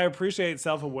 I appreciate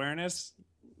self-awareness.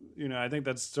 You know, I think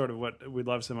that's sort of what we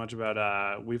love so much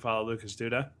about We Follow Lucas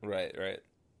Duda. Right.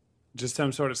 Just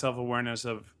some sort of self-awareness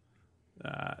of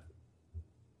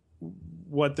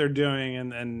what they're doing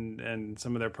and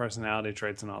some of their personality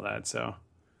traits and all that. So,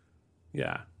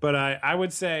 yeah. But I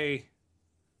would say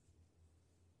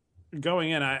going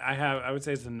in, I would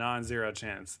say it's a non-zero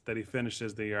chance that he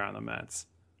finishes the year on the Mets.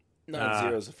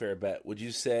 Non-zero is a fair bet. Would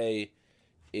you say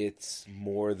it's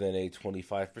more than a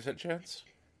 25% chance?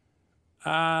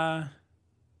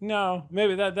 No,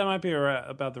 maybe that might be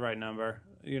about the right number.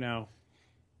 You know,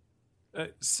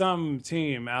 some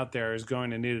team out there is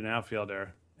going to need an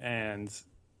outfielder, and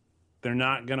they're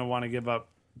not going to want to give up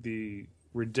the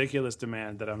ridiculous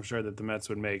demand that I'm sure that the Mets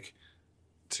would make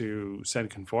to send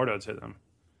Conforto to them.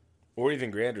 Or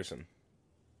even Granderson.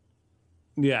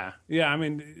 Yeah. I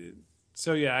mean,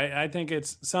 so yeah, I think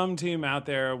it's some team out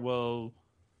there will,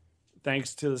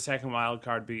 thanks to the second wild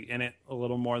card, be in it a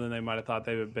little more than they might have thought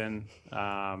they would have been.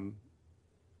 And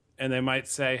they might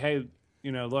say, hey,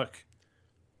 you know, look,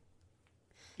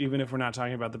 even if we're not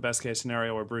talking about the best case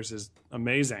scenario where Bruce is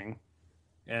amazing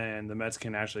and the Mets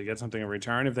can actually get something in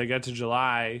return, if they get to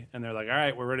July and they're like, all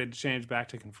right, we're ready to change back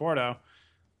to Conforto,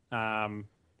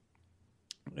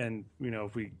 and, you know,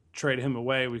 if we trade him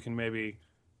away, we can maybe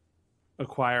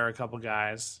acquire a couple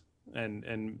guys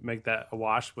and make that a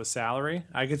wash with salary.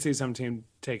 I could see some team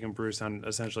taking Bruce on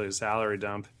essentially a salary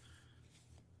dump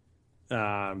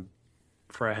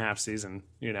for a half season,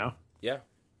 you know? Yeah.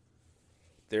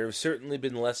 There have certainly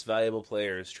been less valuable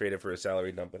players traded for a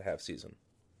salary dump at half season.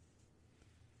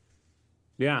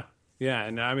 Yeah.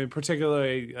 And I mean,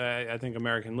 particularly, I think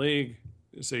American League,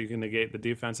 so you can negate the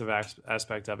defensive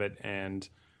aspect of it. And,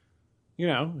 you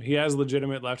know, he has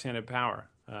legitimate left-handed power.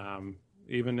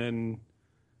 Even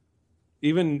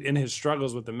in his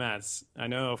struggles with the Mets, I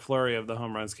know a flurry of the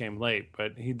home runs came late,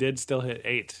 but he did still hit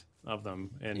 8 of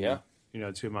them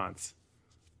in 2 months.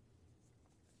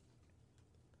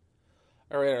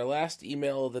 All right, our last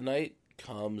email of the night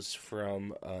comes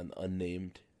from an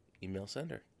unnamed email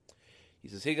sender. He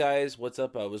says, "Hey guys, what's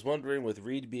up? I was wondering, with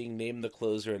Reed being named the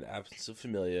closer in absence of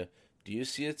Familia, do you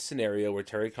see a scenario where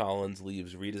Terry Collins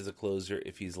leaves Reed as a closer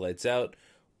if he's lights out,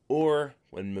 or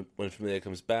when Familia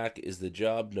comes back, is the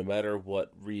job, no matter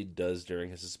what Reed does during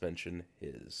his suspension,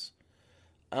 his?"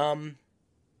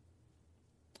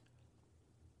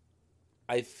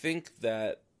 I think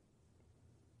that,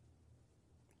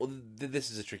 well,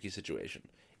 this is a tricky situation.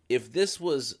 If this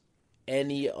was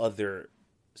any other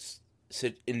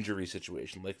injury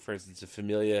situation, like for instance, if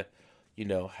Familia,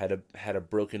 had a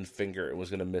broken finger and was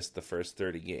going to miss the first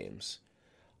 30 games,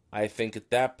 I think at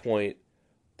that point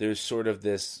there's sort of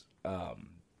this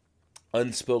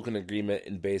unspoken agreement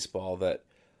in baseball that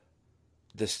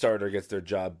the starter gets their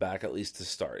job back, at least to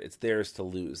start. It's theirs to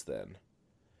lose then.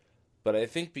 But I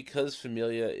think because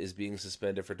Familia is being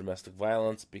suspended for domestic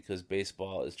violence, because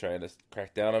baseball is trying to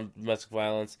crack down on domestic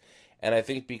violence, and I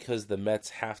think because the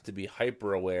Mets have to be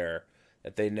hyper aware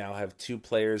that they now have 2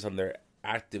 players on their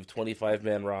active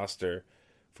 25-man roster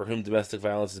for whom domestic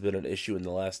violence has been an issue in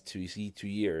the last 2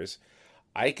 years,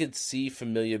 I could see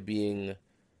Familia being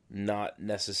not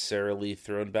necessarily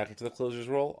thrown back into the closer's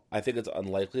role. I think it's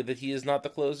unlikely that he is not the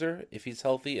closer if he's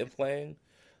healthy and playing,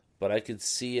 but I could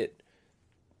see it.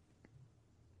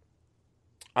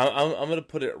 I'm going to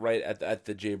put it right at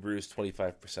the Jay Bruce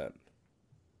 25%.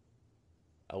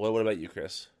 What about you,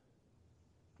 Chris?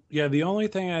 Yeah, the only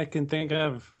thing I can think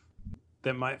of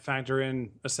that might factor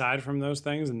in, aside from those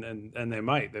things, and they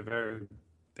might, they very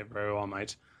well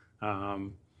might,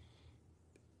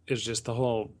 is just the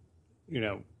whole,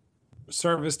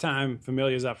 service time.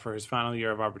 Familia's up for his final year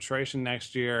of arbitration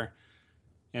next year,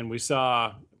 and we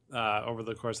saw over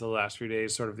the course of the last few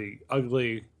days sort of the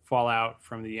ugly fallout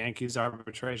from the Yankees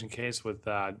arbitration case with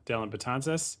Dellin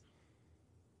Betances,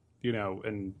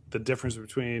 and the difference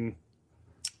between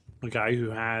a guy who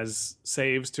has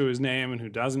saves to his name and who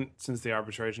doesn't, since the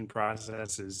arbitration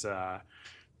process is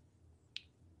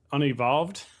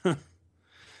unevolved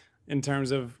in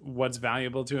terms of what's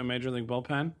valuable to a major league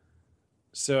bullpen.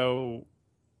 So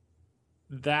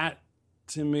that,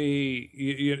 to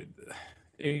me,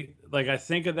 I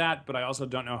think of that, but I also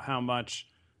don't know how much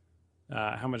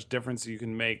difference you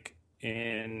can make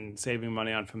in saving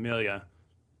money on Familia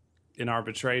in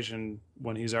arbitration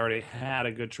when he's already had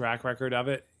a good track record of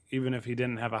it. Even if he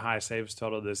didn't have a high saves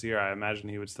total this year, I imagine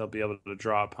he would still be able to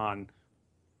draw upon,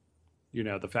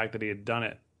 the fact that he had done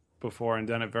it before and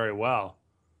done it very well.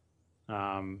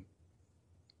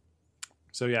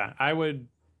 So yeah, I would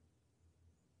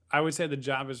say the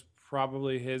job is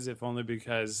probably his, if only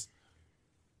because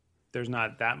there's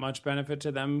not that much benefit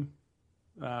to them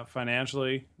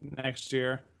financially next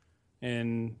year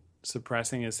in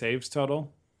suppressing his saves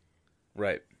total.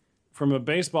 Right. From a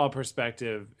baseball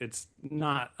perspective, it's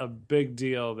not a big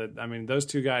deal that, those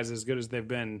 2 guys, as good as they've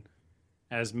been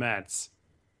as Mets,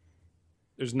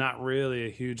 there's not really a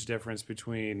huge difference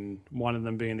between one of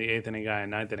them being the 8th inning guy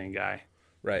and 9th inning guy.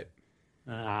 Right.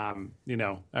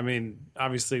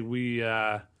 Obviously we,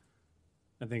 I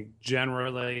think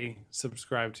generally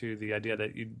subscribe to the idea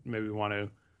that you maybe want to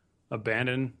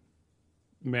abandon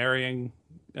marrying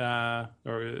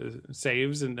or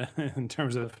saves in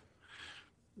terms of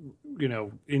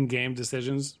in-game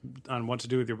decisions on what to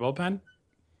do with your bullpen.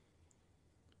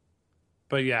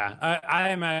 But yeah, I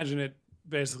imagine it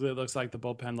basically looks like the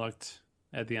bullpen looked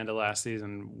at the end of last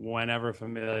season whenever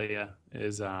Familia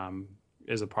is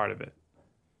a part of it.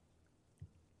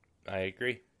 I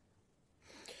agree.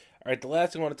 All right, the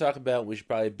last thing I want to talk about, we should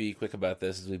probably be quick about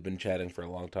this as we've been chatting for a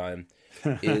long time,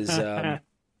 is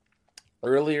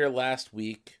earlier last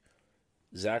week,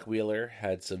 Zach Wheeler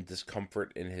had some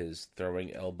discomfort in his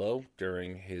throwing elbow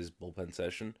during his bullpen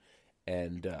session,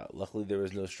 and luckily there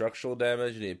was no structural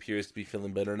damage, and he appears to be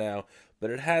feeling better now. But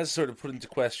it has sort of put into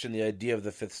question the idea of the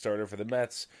 5th starter for the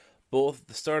Mets, both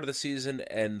the start of the season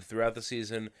and throughout the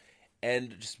season,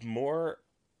 and just more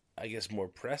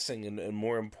pressing and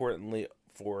more importantly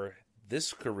for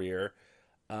this career,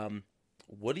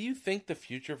 what do you think the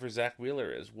future for Zach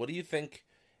Wheeler is? What do you think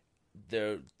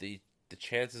the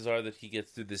chances are that he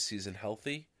gets through this season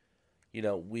healthy?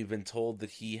 We've been told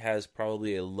that he has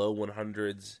probably a low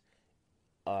 100s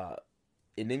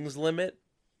innings limit.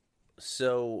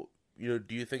 So, do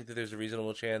you think that there's a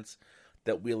reasonable chance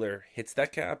that Wheeler hits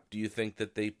that cap? Do you think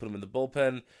that they put him in the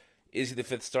bullpen? Is he the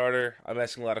 5th starter? I'm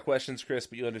asking a lot of questions, Chris,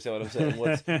 but you understand what I'm saying.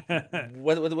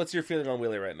 What's your feeling on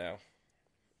Wheeler right now?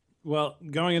 Well,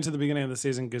 going into the beginning of the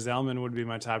season, Gazelman would be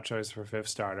my top choice for 5th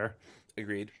starter.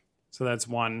 Agreed. So that's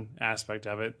one aspect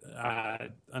of it.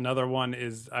 Another one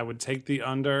is I would take the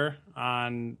under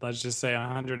on, let's just say,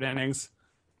 100 innings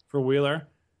for Wheeler.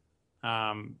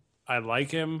 I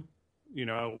like him.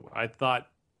 I thought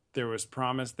there was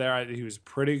promise there. He was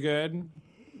pretty good.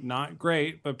 Not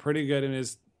great, but pretty good in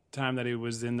his time that he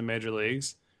was in the major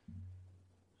leagues.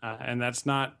 And that's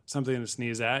not something to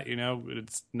sneeze at.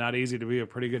 It's not easy to be a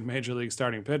pretty good major league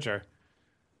starting pitcher.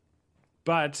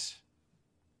 But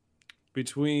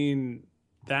between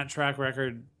that track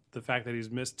record, the fact that he's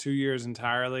missed 2 years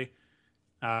entirely,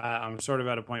 I'm sort of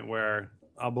at a point where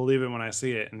I'll believe it when I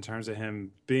see it in terms of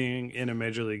him being in a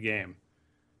major league game,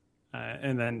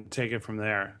 and then take it from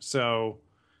there. So,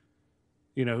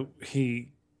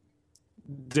 he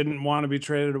didn't want to be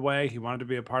traded away. He wanted to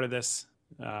be a part of this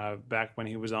back when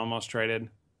he was almost traded.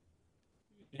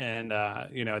 And,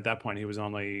 at that point, he was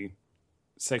only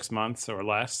 6 months or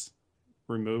less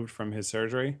removed from his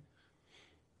surgery.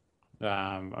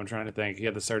 I'm trying to think. He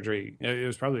had the surgery. It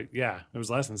was probably, it was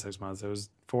less than 6 months. It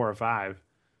was 4 or 5.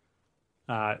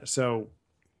 So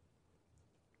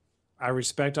I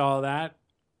respect all of that,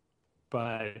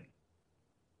 but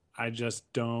I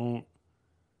just don't.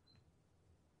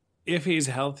 If he's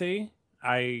healthy,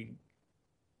 I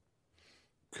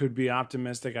could be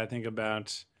optimistic, I think,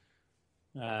 about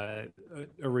a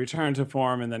return to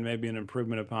form and then maybe an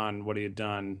improvement upon what he had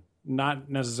done. Not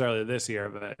necessarily this year,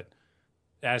 but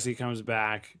as he comes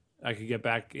back, I could get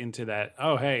back into that,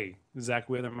 oh, hey, Zach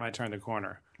Wheeler might turn the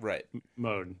corner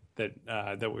mode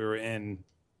that we were in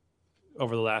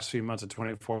over the last few months of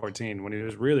 2014 when he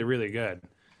was really, really good.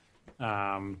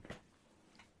 But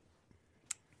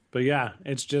yeah,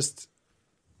 it's just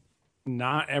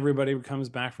not everybody comes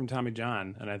back from Tommy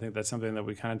John. And I think that's something that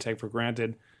we kind of take for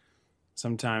granted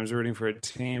sometimes, rooting for a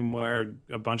team where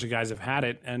a bunch of guys have had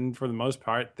it. And for the most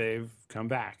part, they've come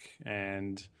back.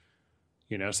 And,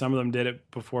 some of them did it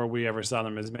before we ever saw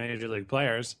them as major league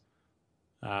players.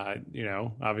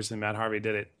 Obviously Matt Harvey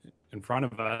did it in front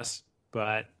of us,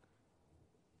 but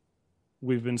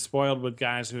we've been spoiled with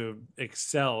guys who have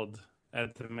excelled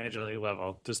at the major league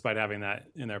level, despite having that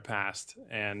in their past.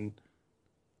 And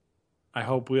I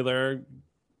hope Wheeler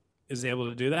is able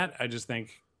to do that. I just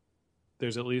think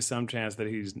there's at least some chance that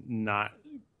he's not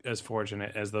as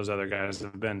fortunate as those other guys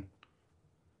have been.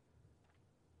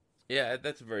 Yeah,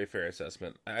 that's a very fair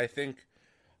assessment. I think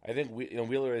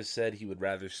Wheeler has said he would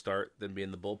rather start than be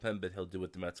in the bullpen, but he'll do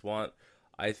what the Mets want.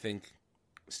 I think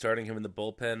starting him in the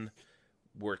bullpen,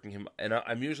 working him, and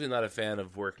I'm usually not a fan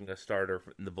of working a starter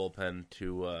in the bullpen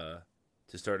to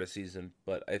start a season,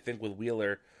 but I think with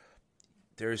Wheeler,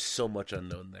 there's so much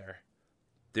unknown there.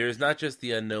 There's not just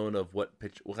the unknown of what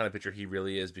kind of pitcher he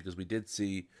really is, because we did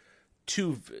see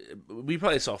we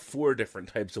probably saw 4 different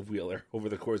types of Wheeler over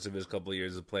the course of his couple of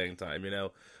years of playing time.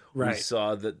 Right. We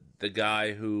saw the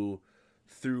guy who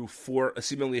threw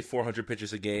seemingly 400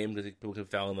 pitches a game because people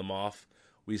kept fouling them off.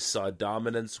 We saw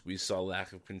dominance. We saw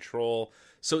lack of control.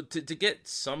 So to get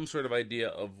some sort of idea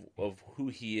of who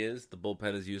he is, the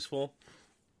bullpen is useful.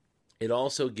 It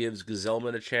also gives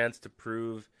Gazelman a chance to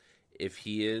prove if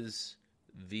he is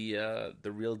the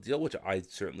real deal, which I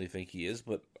certainly think he is,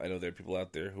 but I know there are people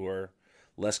out there who are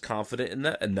less confident in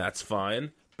that, and that's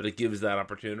fine. But it gives that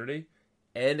opportunity,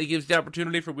 and it gives the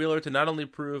opportunity for Wheeler to not only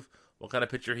prove what kind of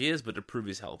pitcher he is, but to prove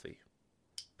he's healthy,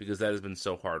 because that has been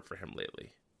so hard for him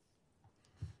lately.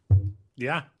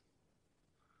 Yeah.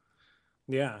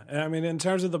 I mean, in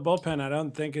terms of the bullpen, I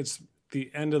don't think it's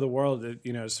the end of the world.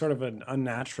 It's sort of an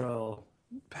unnatural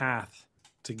path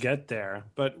to get there,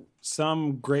 but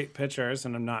some great pitchers,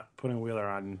 and I'm not putting Wheeler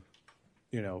on,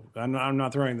 I'm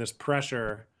not throwing this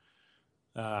pressure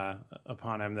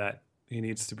upon him that he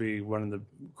needs to be one of the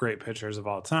great pitchers of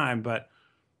all time, but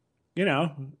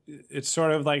it's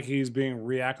sort of like he's being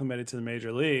reacclimated to the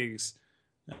major leagues,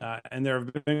 and there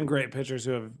have been great pitchers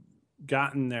who have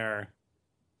gotten their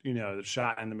the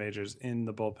shot in the majors in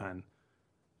the bullpen,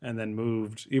 and then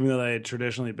moved, even though they had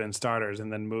traditionally been starters,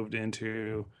 and then moved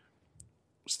into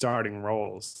starting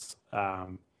roles.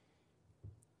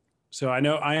 So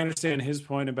I understand his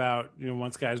point about,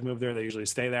 once guys move there, they usually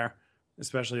stay there,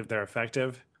 especially if they're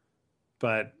effective.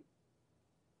 But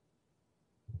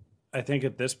I think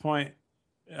at this point,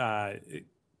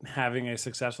 having a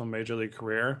successful major league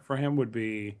career for him would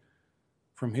be,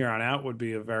 from here on out, would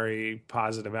be a very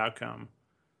positive outcome.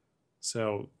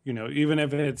 So, even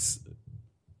if it's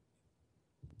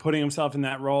putting himself in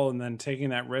that role and then taking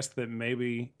that risk that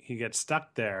maybe he gets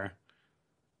stuck there,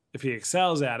 if he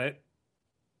excels at it,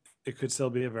 it could still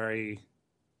be a very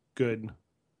good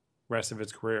rest of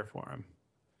his career for him.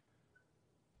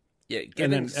 Yeah,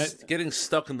 getting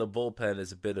stuck in the bullpen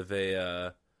is a bit of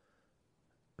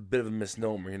a bit of a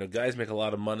misnomer. Guys make a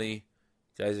lot of money,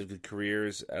 guys have good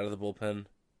careers out of the bullpen,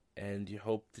 and you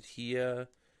hope that he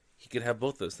could have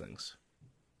both those things.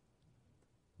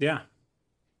 Yeah.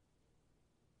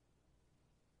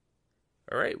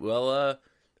 All right. Well,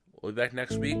 we'll be back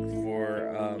next week for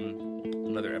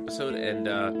another episode. And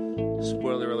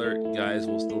spoiler alert, guys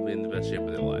will still be in the best shape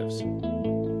of their lives.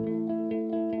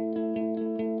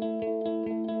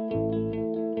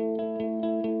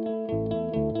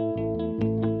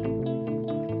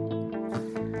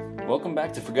 Welcome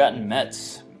back to Forgotten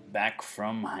Mets. Back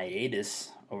from hiatus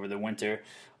over the winter,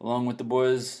 along with the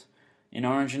boys in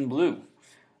orange and blue.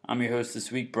 I'm your host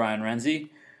this week, Brian Renzi.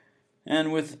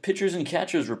 And with pitchers and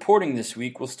catchers reporting this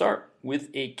week, we'll start with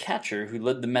a catcher who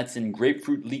led the Mets in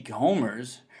Grapefruit League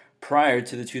homers prior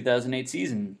to the 2008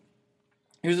 season.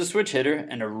 He was a switch hitter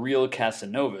and a real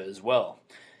Casanova as well.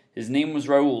 His name was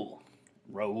Raul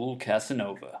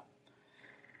Casanova.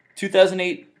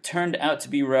 2008 turned out to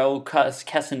be Raul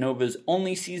Casanova's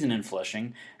only season in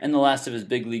Flushing and the last of his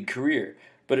big league career,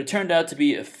 but it turned out to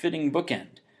be a fitting bookend.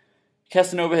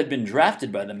 Casanova had been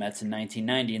drafted by the Mets in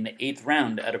 1990 in the 8th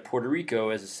round out of Puerto Rico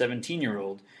as a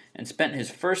 17-year-old and spent his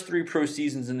first 3 pro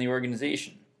seasons in the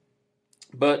organization.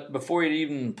 But before he'd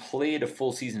even played a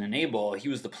full season in A-ball, he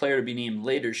was the player to be named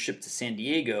later shipped to San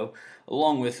Diego,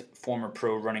 along with former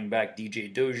pro running back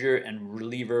DJ Dozier and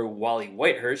reliever Wally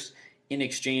Whitehurst, in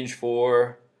exchange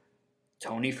for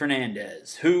Tony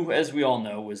Fernandez, who, as we all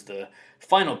know, was the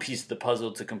final piece of the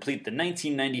puzzle to complete the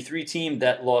 1993 team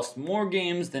that lost more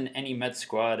games than any Mets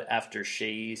squad after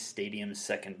Shea Stadium's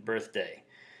second birthday.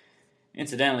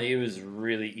 Incidentally, it was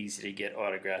really easy to get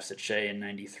autographs at Shea in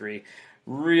 93.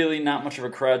 Really not much of a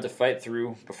crowd to fight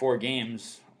through before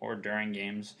games or during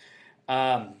games.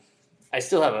 I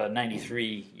still have a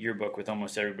 93 yearbook with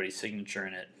almost everybody's signature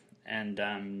in it, and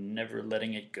I'm never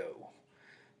letting it go.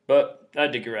 But I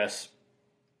digress.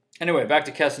 Anyway, back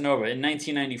to Casanova. In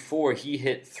 1994, he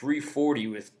hit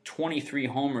 .340 with 23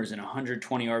 homers and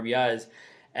 120 RBIs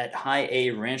at High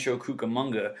A Rancho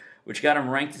Cucamonga, which got him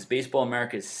ranked as Baseball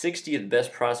America's 60th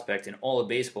best prospect in all of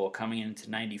baseball coming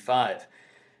into 95.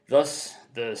 Thus,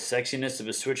 the sexiness of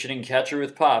a switch-hitting catcher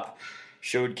with pop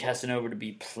showed Casanova to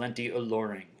be plenty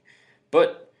alluring.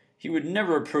 But he would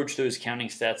never approach those counting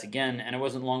stats again, and it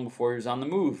wasn't long before he was on the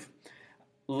move.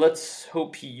 Let's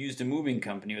hope he used a moving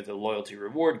company with a loyalty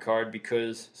reward card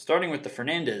because, starting with the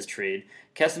Fernandez trade,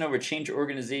 Casanova changed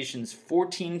organizations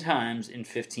 14 times in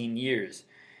 15 years.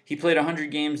 He played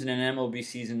 100 games in an MLB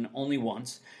season only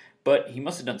once, but he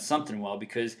must have done something well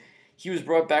because he was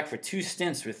brought back for 2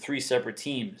 stints with 3 separate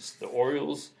teams, the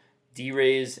Orioles,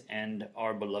 D-Rays, and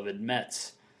our beloved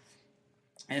Mets.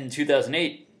 In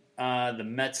 2008, the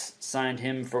Mets signed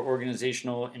him for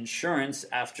organizational insurance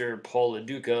after Paul Lo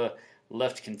Duca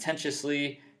left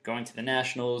contentiously, going to the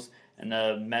Nationals, and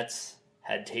the Mets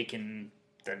had taken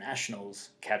the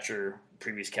Nationals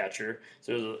previous catcher.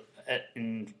 So it was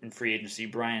in free agency,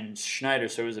 Brian Schneider.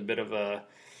 So it was a bit of a,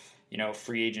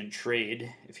 free agent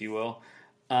trade, if you will.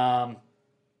 And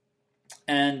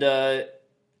in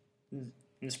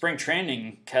spring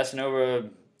training, Casanova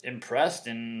impressed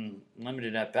in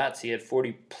limited at-bats. He had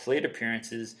 40 plate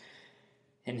appearances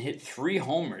and hit 3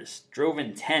 homers, drove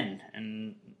in 10,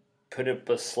 and put up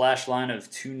a slash line of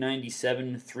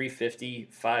 297, 350,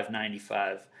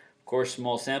 595. Of course,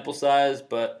 small sample size,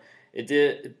 but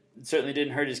it certainly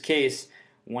didn't hurt his case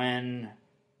when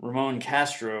Ramon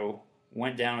Castro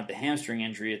went down with the hamstring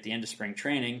injury at the end of spring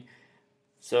training.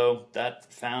 So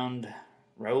that found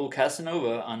Raul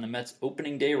Casanova on the Mets'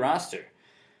 opening day roster.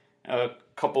 A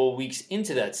couple weeks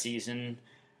into that season,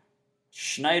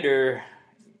 Schneider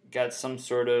got some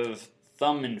sort of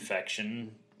thumb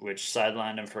infection, which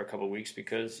sidelined him for a couple of weeks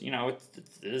because, it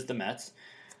is the Mets.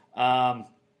 And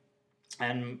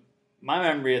my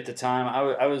memory at the time,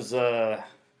 I was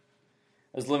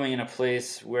living in a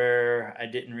place where I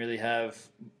didn't really have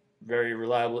very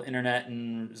reliable internet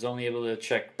and was only able to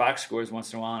check box scores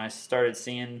once in a while, and I started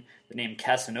seeing the name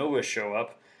Casanova show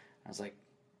up. I was like,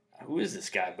 who is this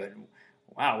guy? But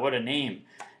wow, what a name.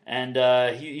 And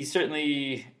he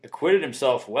certainly acquitted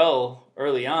himself well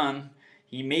early on.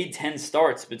 He made 10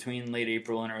 starts between late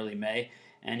April and early May,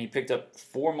 and he picked up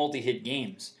 4 multi-hit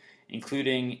games,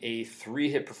 including a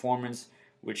 3-hit performance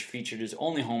which featured his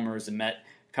only homer as a Met,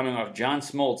 coming off John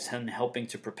Smoltz and helping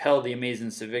to propel the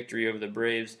Amazons to victory over the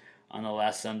Braves on the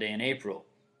last Sunday in April.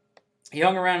 He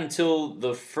hung around until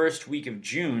the first week of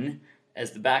June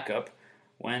as the backup,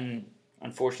 when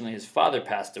unfortunately his father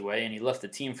passed away and he left the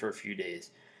team for a few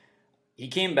days. He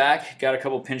came back, got a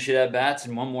couple pinch hit at-bats,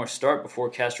 and one more start before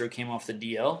Castro came off the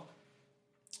DL.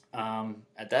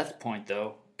 At that point,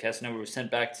 though, Casanova was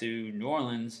sent back to New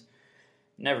Orleans,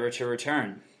 never to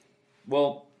return.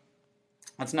 Well,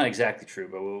 that's not exactly true,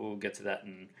 but we'll get to that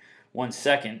in 1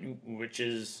 second, which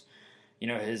is,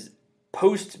 his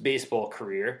post-baseball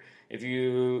career. If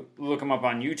you look him up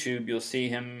on YouTube, you'll see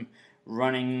him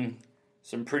running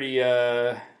some pretty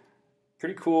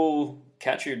cool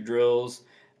catcher drills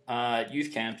at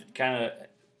youth camp. It kind of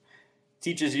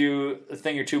teaches you a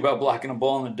thing or two about blocking a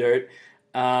ball in the dirt.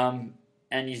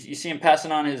 And you see him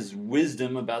passing on his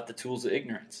wisdom about the tools of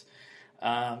ignorance.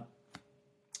 And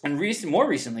more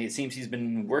recently, it seems he's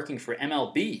been working for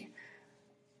MLB.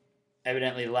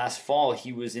 Evidently, last fall,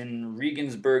 he was in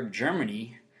Regensburg,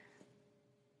 Germany,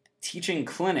 teaching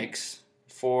clinics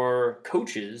for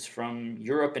coaches from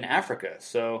Europe and Africa.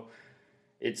 So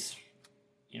it's,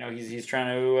 he's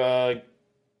trying to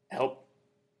help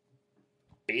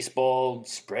baseball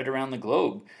spread around the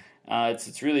globe.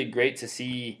 It's really great to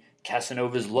see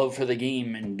Casanova's love for the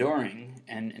game enduring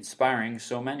and inspiring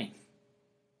so many.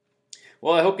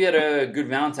 Well, I hope you had a good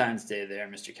Valentine's Day there,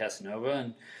 Mr. Casanova,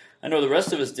 and I know the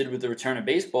rest of us did with the return of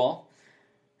baseball.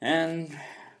 And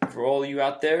for all you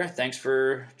out there, thanks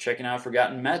for checking out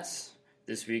Forgotten Mets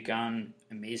this week on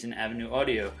Amazing Avenue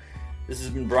Audio. This has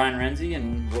been Brian Renzi,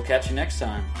 and we'll catch you next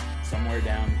time, somewhere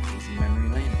down hazy memory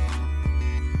lane.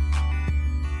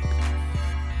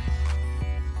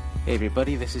 Hey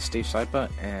everybody, this is Steve Saipa,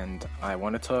 and I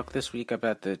want to talk this week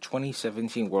about the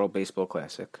 2017 World Baseball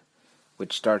Classic,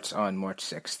 which starts on March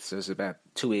 6th, so it's about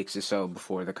 2 weeks or so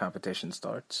before the competition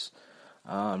starts.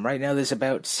 Right now there's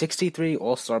about 63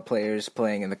 all-star players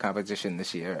playing in the competition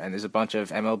this year, and there's a bunch of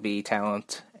MLB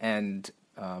talent and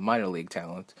minor league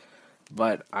talent.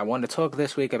 But I want to talk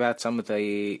this week about some of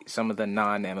the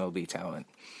non-MLB talent.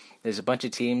 There's a bunch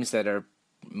of teams that are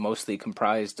mostly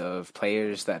comprised of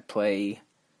players that play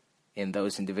in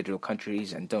those individual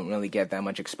countries and don't really get that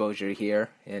much exposure here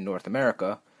in North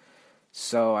America.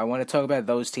 So I want to talk about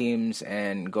those teams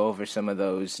and go over some of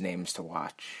those names to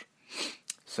watch.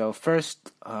 So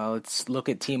first, let's look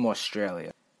at Team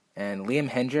Australia. And Liam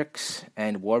Hendriks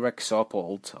and Warwick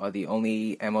Saupold are the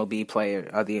only MLB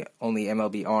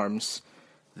arms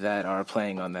that are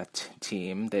playing on that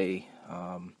team.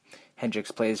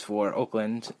 Hendriks plays for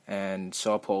Oakland and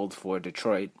Saupold for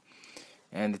Detroit.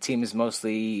 And the team is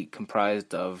mostly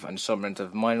comprised of an assortment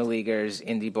of minor leaguers,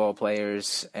 indie ball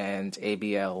players, and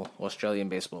ABL, Australian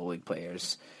Baseball League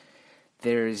players.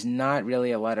 There's not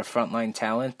really a lot of frontline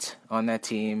talent on that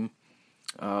team,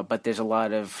 but there's a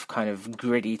lot of kind of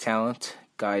gritty talent,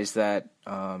 guys that,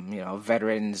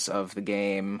 veterans of the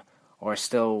game or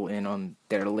still in on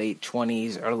their late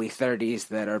 20s, early 30s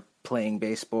that are playing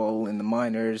baseball in the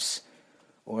minors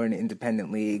or in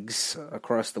independent leagues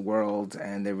across the world,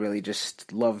 and they really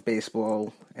just love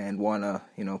baseball and want to,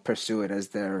 pursue it as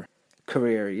their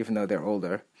career, even though they're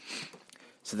older.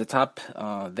 So their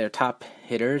top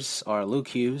hitters are Luke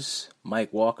Hughes,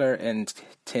 Mike Walker, and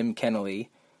Tim Kennelly,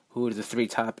 who are the three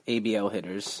top ABL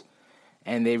hitters,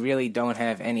 and they really don't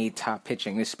have any top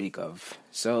pitching to speak of.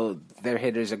 So their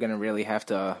hitters are going to really have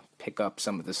to pick up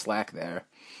some of the slack there.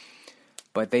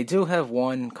 But they do have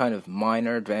one kind of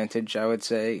minor advantage, I would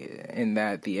say, in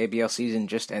that the ABL season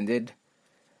just ended.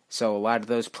 So a lot of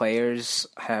those players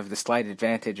have the slight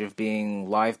advantage of being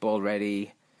live ball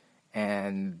ready,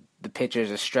 and the pitchers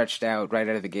are stretched out right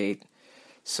out of the gate.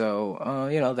 So,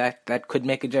 that could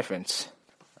make a difference.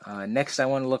 Next, I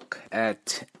want to look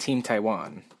at Team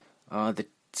Taiwan. The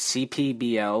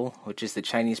CPBL, which is the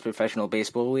Chinese Professional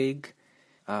Baseball League,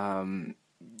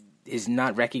 is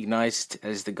not recognized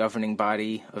as the governing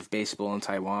body of baseball in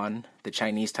Taiwan. The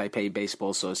Chinese Taipei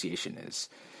Baseball Association is.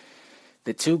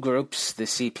 The two groups, the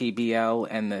CPBL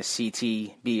and the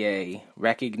CTBA,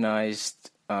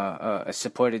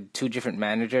 supported two different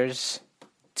managers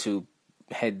to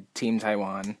head Team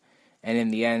Taiwan, and in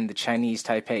the end, the Chinese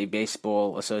Taipei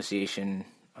Baseball Association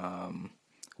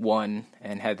won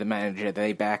and had the manager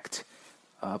they backed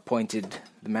appointed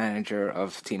the manager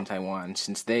of Team Taiwan,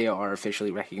 since they are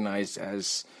officially recognized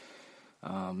as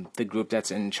the group that's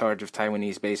in charge of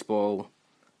Taiwanese baseball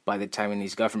by the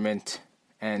Taiwanese government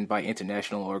and by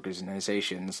international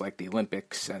organizations like the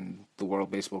Olympics and the World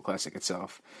Baseball Classic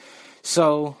itself.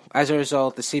 So, as a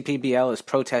result, the CPBL is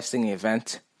protesting the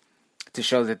event to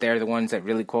show that they're the ones that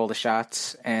really call the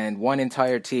shots, and one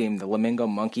entire team, the Flamingo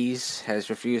Monkeys, has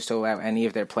refused to allow any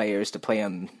of their players to play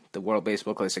on the World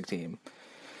Baseball Classic team.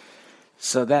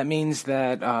 So that means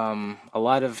that a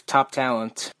lot of top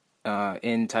talent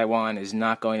in Taiwan is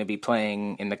not going to be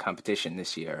playing in the competition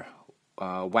this year.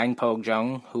 Wang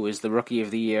Po-jung, who is the Rookie of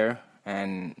the Year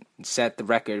and set the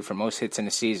record for most hits in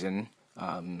a season,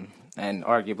 and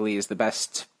arguably is the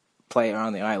best player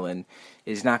on the island,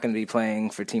 is not going to be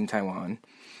playing for Team Taiwan.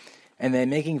 And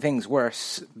then making things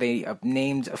worse, they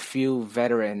named a few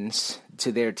veterans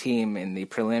to their team in the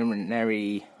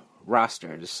preliminary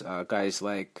rosters. Guys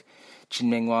like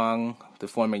Chien-Ming Wang, the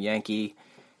former Yankee,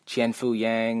 Chien-Fu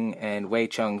Yang, and Wei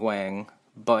Chung Wang.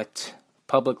 But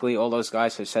publicly, all those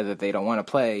guys have said that they don't want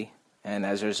to play, and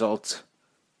as a result,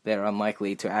 they're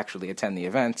unlikely to actually attend the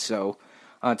event. So,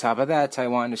 on top of that,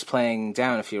 Taiwan is playing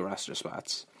down a few roster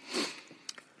spots.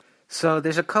 So,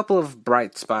 there's a couple of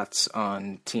bright spots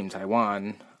on Team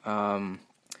Taiwan.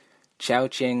 Chao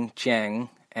Ching Jiang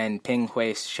and Ping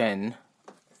Hui Shen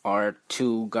are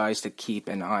two guys to keep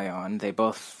an eye on. They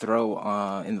both throw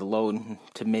in the low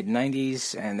to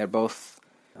mid-90s, and they're both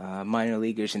minor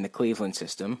leaguers in the Cleveland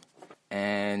system.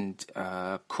 And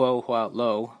Kuo Hua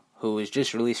Lo, who was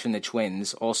just released from the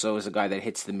Twins, also is a guy that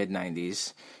hits the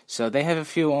mid-90s. So they have a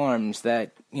few arms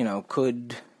that,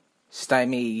 could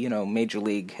stymie, major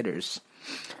league hitters.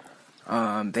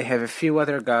 They have a few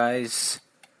other guys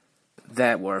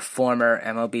that were former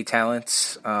MLB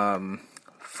talents.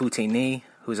 Fu Ni,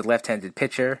 who's a left-handed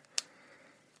pitcher.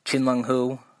 Chin Lung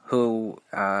Hu, who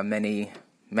many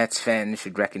Mets fans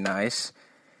should recognize.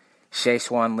 Shea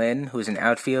Swan Lin, who's an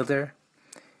outfielder.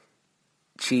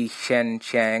 Chi Shen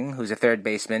Chang, who's a third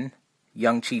baseman.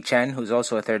 Young Chi Chen, who's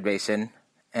also a third baseman.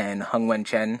 And Hung Wen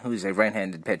Chen, who's a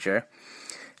right-handed pitcher.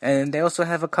 And they also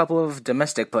have a couple of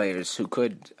domestic players who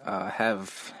could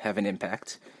have an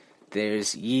impact.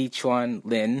 There's Yi Chuan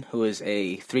Lin, who is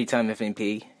a 3-time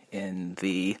MVP in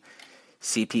the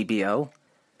CPBL.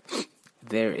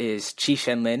 There is Chi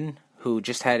Shen Lin, who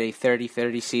just had a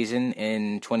 30-30 season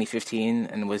in 2015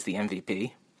 and was the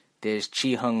MVP. There's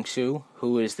Chi Hung Soo,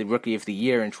 who is the Rookie of the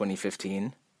Year in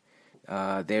 2015.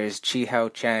 There's Chi Hao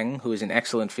Chang, who is an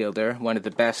excellent fielder, one of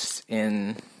the best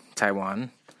in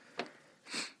Taiwan.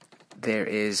 There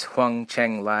is Huang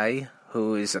Cheng Lai,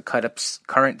 who is a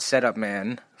current setup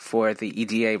man for the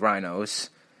EDA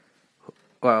Rhinos.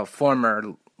 Well,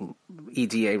 former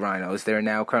EDA Rhinos. They're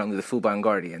now currently the Fubon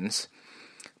Guardians.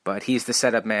 But he's the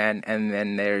setup man, and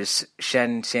then there's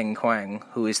Shen Xing Huang,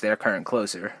 who is their current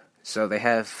closer. So they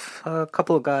have a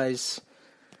couple of guys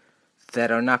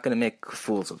that are not going to make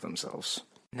fools of themselves.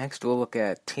 Next, we'll look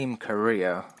at Team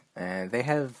Korea, and they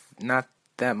have not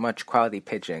that much quality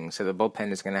pitching, so the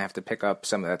bullpen is going to have to pick up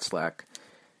some of that slack.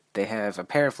 They have a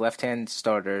pair of left-hand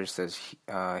starters. There's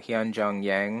Hyun Jung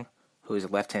Yang, who is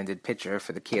a left-handed pitcher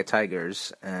for the Kia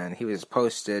Tigers, and he was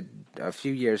posted a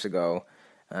few years ago,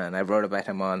 and I wrote about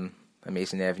him on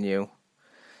Amazing Avenue.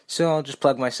 So I'll just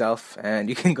plug myself, and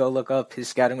you can go look up his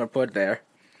scouting report there.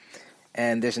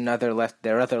 And there's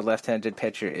their other left-handed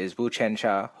pitcher is Woo Chen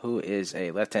Cha, who is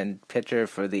a left-handed pitcher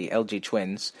for the LG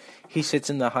Twins. He sits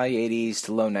in the high 80s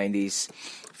to low 90s,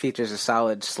 features a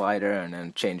solid slider and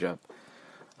a changeup.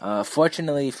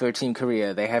 Fortunately for Team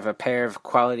Korea, they have a pair of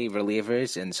quality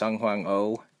relievers in Sung Hwang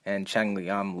Oh and Chang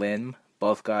Liam Lim.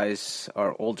 Both guys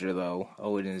are older, though.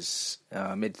 Oh in his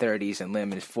mid-30s and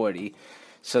Lim is 40.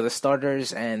 So the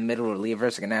starters and middle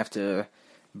relievers are going to have to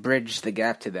bridge the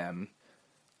gap to them.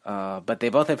 But they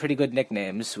both have pretty good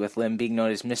nicknames, with Lim being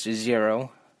known as Mr.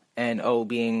 Zero, and O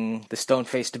being the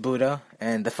stone-faced Buddha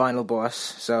and the final boss,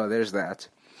 so there's that.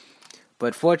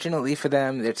 But fortunately for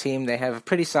them, their team, they have a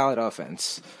pretty solid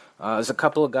offense. There's a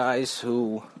couple of guys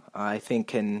who I think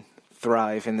can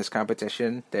thrive in this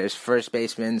competition. There's first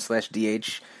baseman /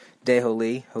 DH Dae-Ho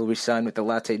Lee, who re-signed with the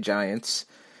Lotte Giants,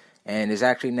 and is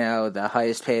actually now the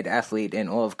highest-paid athlete in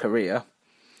all of Korea.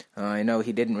 I know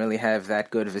he didn't really have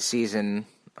that good of a season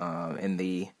in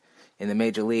the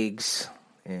major leagues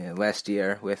last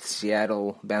year, with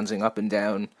Seattle bouncing up and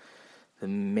down the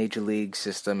major league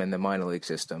system and the minor league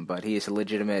system. But he is a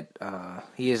legitimate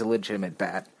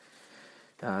bat.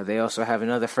 They also have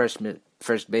another first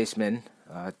baseman,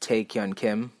 Tae Kyun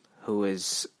Kim, who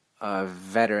is a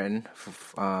veteran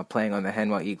playing on the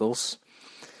Hanwha Eagles.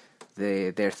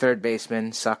 Their third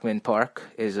baseman, Sakmin Park,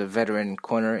 is a veteran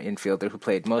corner infielder who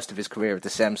played most of his career with the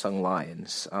Samsung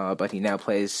Lions, but he now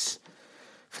plays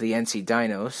for the NC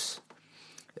Dinos.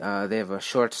 They have a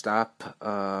shortstop,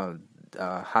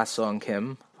 Ha Song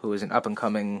Kim, who is an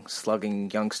up-and-coming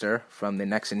slugging youngster from the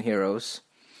Nexon Heroes.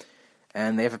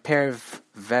 And they have a pair of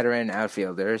veteran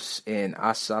outfielders in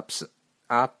Ap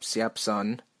Siap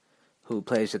Sun, who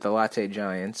plays with the Lotte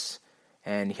Giants,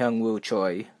 and Hyung-Woo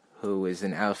Choi, who is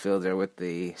an outfielder with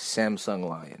the Samsung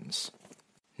Lions.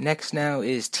 Next now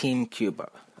is Team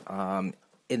Cuba.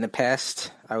 In the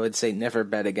past, I would say never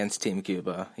bet against Team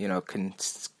Cuba.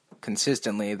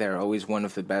 Consistently, they're always one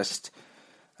of the best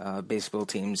baseball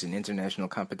teams in international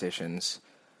competitions.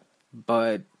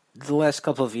 But the last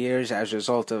couple of years, as a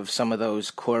result of some of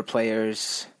those core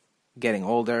players getting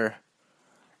older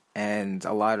and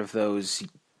a lot of those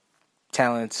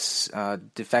talents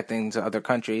defecting to other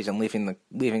countries and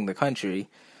leaving the country,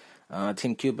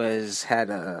 Team Cuba has had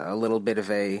a little bit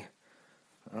of a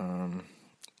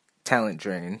talent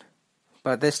drain,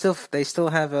 but they still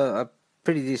have a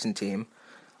pretty decent team.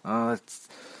 Let's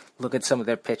look at some of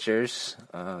their pitchers.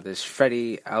 There's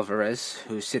Freddy Alvarez,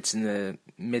 who sits in the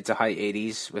mid to high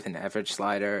 80s with an average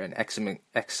slider and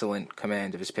excellent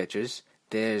command of his pitches.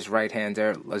 There's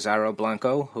right-hander Lazaro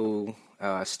Blanco, who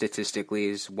statistically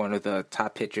is one of the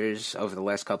top pitchers over the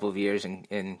last couple of years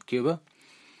in Cuba.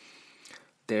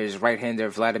 There's right-hander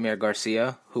Vladimir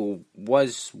Garcia, who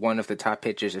was one of the top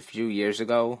pitchers a few years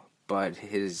ago, but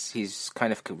he's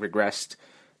kind of regressed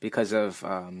because of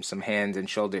some hand and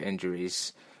shoulder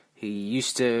injuries. He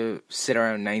used to sit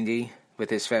around 90 with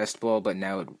his fastball, but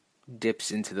now it dips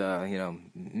into the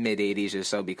mid 80s or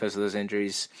so because of those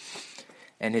injuries.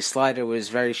 And his slider was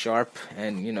very sharp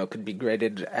and could be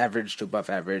graded average to above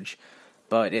average,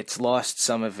 but it's lost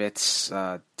some of its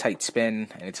tight spin,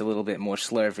 and it's a little bit more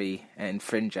slurvy and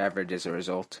fringe average as a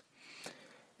result.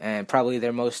 And probably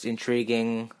their most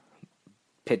intriguing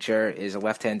pitcher is a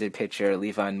left-handed pitcher,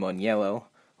 Livan Moniello,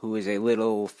 who is a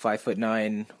little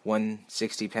 5'9",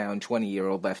 160-pound,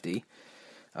 20-year-old lefty.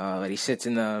 But he sits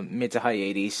in the mid to high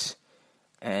 80s,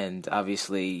 and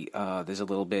obviously there's a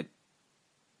little bit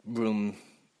room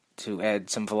to add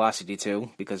some velocity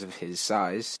to because of his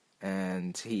size.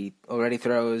 And he already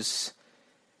throws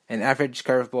an average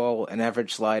curveball, an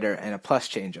average slider, and a plus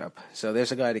changeup. So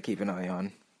there's a guy to keep an eye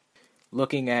on.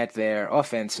 Looking at their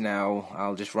offense now,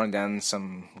 I'll just run down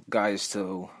some guys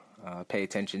to pay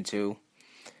attention to.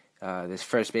 There's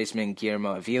first baseman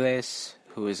Guillermo Aviles,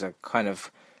 who is a kind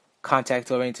of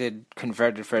contact-oriented,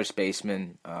 converted first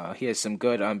baseman. He has some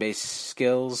good on-base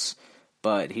skills,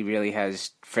 but he really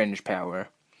has fringe power.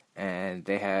 And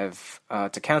they have,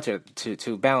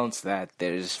 to balance that,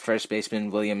 there's first baseman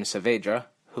William Saavedra,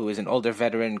 who is an older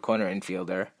veteran corner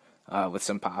infielder with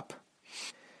some pop.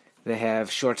 They have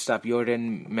shortstop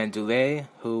Jordan Mendule,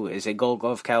 who is a Gold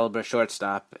Glove caliber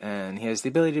shortstop, and he has the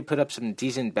ability to put up some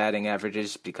decent batting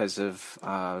averages because of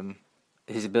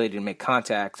his ability to make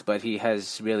contact, but he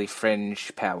has really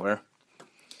fringe power.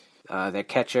 Their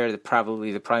catcher,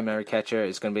 probably the primary catcher,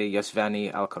 is going to be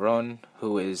Yosvani Alcaron,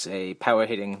 who is a power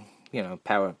hitting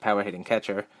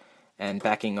catcher, and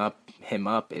backing him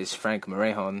up is Frank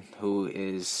Morejon, who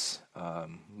is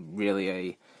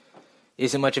really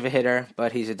isn't much of a hitter,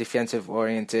 but he's a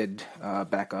defensive-oriented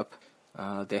backup.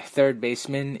 Their third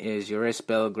baseman is Yoris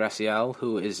Belgracial,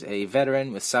 who is a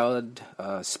veteran with solid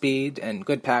speed and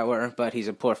good power, but he's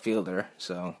a poor fielder,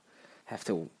 so have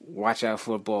to watch out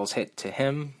for balls hit to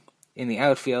him. In the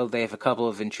outfield, they have a couple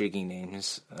of intriguing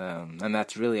names, and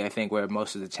that's really, I think, where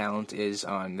most of the talent is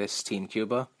on this Team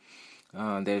Cuba.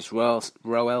 There's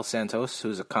Roel Santos,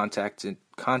 who's a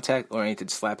contact-oriented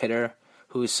slap hitter,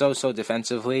 who is so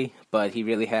defensively, but he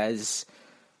really has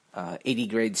 80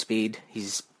 grade speed.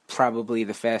 He's probably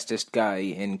the fastest guy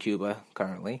in Cuba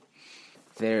currently.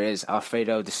 There is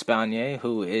Alfredo Despaigne,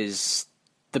 who is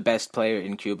the best player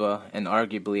in Cuba, and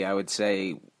arguably, I would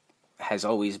say, has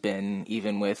always been,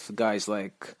 even with guys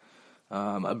like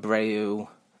Abreu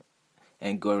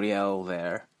and Gurriel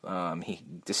there.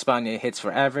 Despaigne hits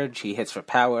for average, he hits for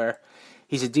power.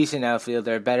 He's a decent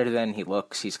outfielder, better than he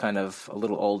looks. He's kind of a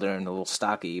little older and a little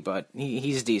stocky, but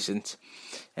he's decent.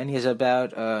 And he has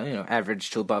about,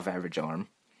 average to above average arm.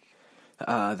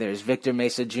 There's Victor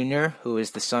Mesa Jr., who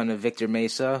is the son of Victor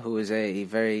Mesa, who is a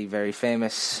very, very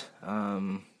famous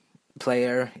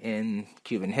player in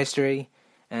Cuban history.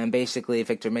 And basically,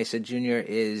 Victor Mesa Jr.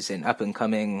 is an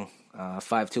up-and-coming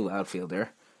 5'2" outfielder.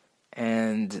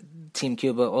 And Team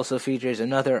Cuba also features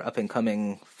another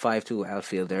up-and-coming 5'2"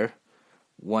 outfielder,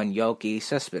 one Yolki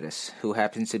Cespedes, who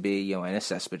happens to be Yoenis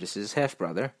Cespedes'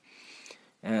 half-brother.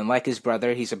 And like his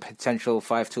brother, he's a potential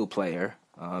 5'2" player.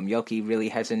 Yolki really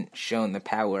hasn't shown the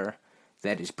power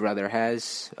that his brother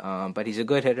has, but he's a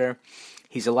good hitter.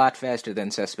 He's a lot faster than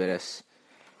Cespedes.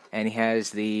 And he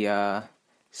has the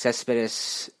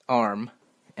Cespedes arm,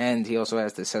 and he also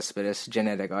has the Cespedes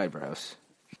genetic eyebrows.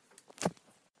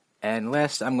 And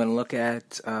last, I'm going to look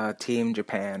at Team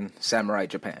Japan, Samurai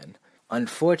Japan.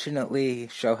 Unfortunately,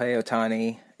 Shohei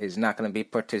Ohtani is not going to be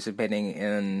participating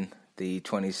in the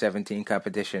 2017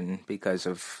 competition because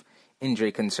of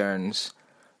injury concerns,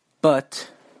 but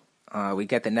we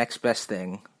get the next best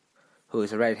thing, who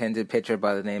is a right-handed pitcher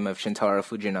by the name of Shintaro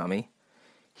Fujinami.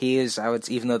 He is,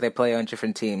 even though they play on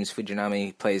different teams,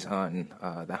 Fujinami plays on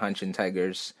the Hanshin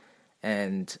Tigers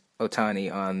and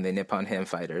Ohtani on the Nippon Ham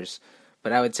Fighters.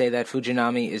 But I would say that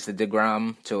Fujinami is the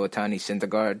DeGrom to Ohtani's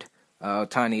Syndergaard.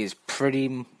 Ohtani is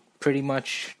pretty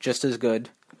much just as good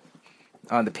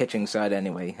on the pitching side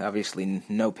anyway. Obviously,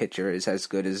 no pitcher is as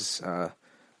good as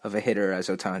of a hitter as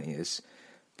Ohtani is.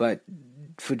 But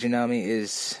Fujinami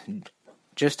is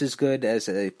just as good as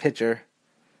a pitcher,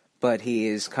 but he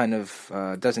is kind of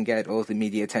doesn't get all the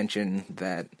media attention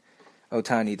that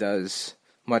Ohtani does.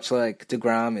 Much like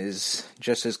DeGrom is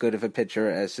just as good of a pitcher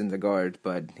as Syndergaard,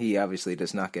 but he obviously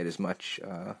does not get as much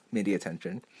media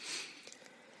attention.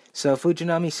 So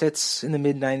Fujinami sits in the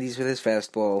mid-90s with his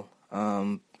fastball,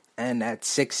 and at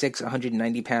 6'6",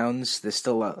 190 pounds, there's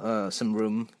still some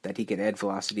room that he could add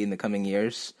velocity in the coming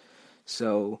years.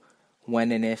 So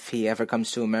when and if he ever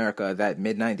comes to America, that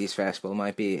mid-90s fastball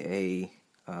might be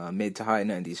a mid to high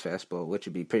 90s fastball, which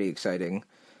would be pretty exciting,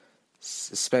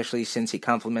 especially since he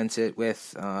complements it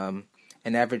with an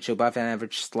average to above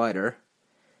average slider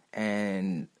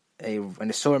and an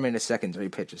assortment of secondary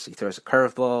pitches. He throws a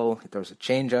curveball, he throws a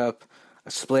changeup,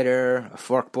 a splitter, a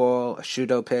forkball, a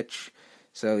shudo pitch.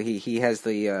 So he has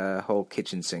the whole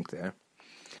kitchen sink there.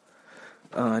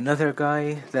 Another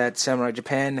guy that Samurai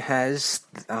Japan has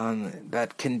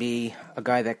that can be a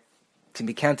guy that can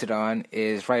be counted on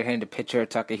is right-handed pitcher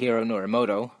Takahiro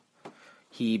Norimoto.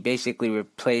 He basically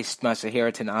replaced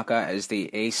Masahiro Tanaka as the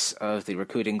ace of the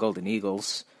recruiting Golden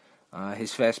Eagles.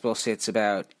 His fastball sits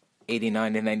about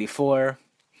 89 to 94,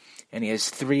 and he has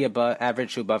three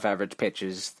average to above average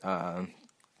pitches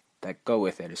that go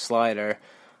with it: a slider,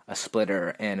 a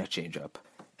splitter, and a changeup.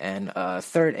 And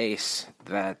third ace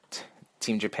that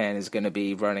Team Japan is going to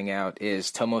be running out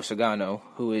is Tomo Sugano,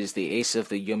 who is the ace of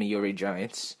the Yomiuri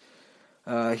Giants.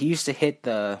 He used to hit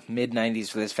the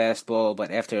mid-90s with his fastball,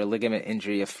 but after a ligament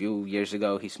injury a few years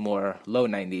ago, he's more low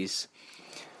 90s.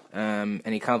 And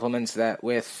he complements that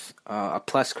with a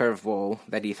plus curveball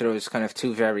that he throws kind of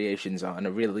two variations on,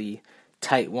 a really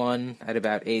tight one at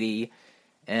about 80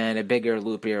 and a bigger,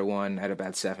 loopier one at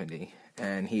about 70.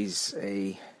 And he's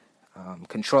a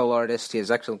control artist. He has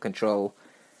excellent control,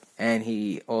 and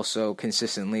he also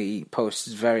consistently posts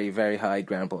very, very high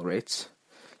ground ball rates.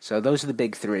 So those are the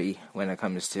big three when it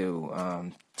comes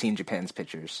to Team Japan's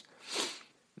pitchers.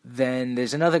 Then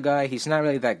there's another guy. He's not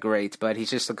really that great, but he's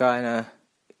just a kind of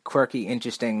quirky,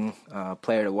 interesting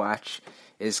player to watch.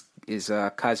 Is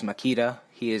Kazuma Kida.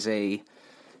 He is a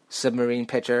submarine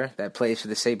pitcher that plays for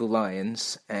the Seibu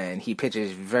Lions, and he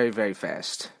pitches very, very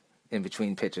fast in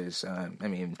between pitches.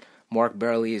 Mark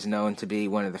Burley is known to be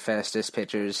one of the fastest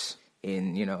pitchers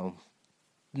in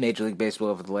Major League Baseball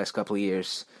over the last couple of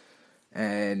years.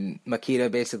 And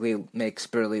Makita basically makes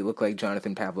Burley look like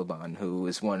Jonathan Pavloban, who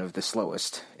is one of the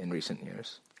slowest in recent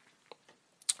years.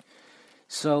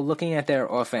 So looking at their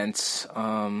offense,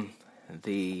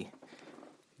 the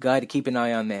guy to keep an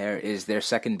eye on there is their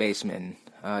second baseman,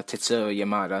 Tetsuo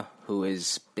Yamada, who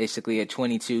is basically a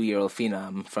 22-year-old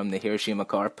phenom from the Hiroshima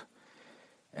Carp.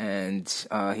 And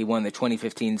he won the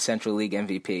 2015 Central League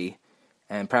MVP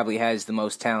and probably has the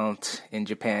most talent in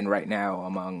Japan right now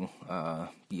among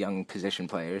young position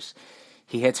players.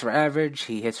 He hits for average,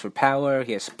 he hits for power,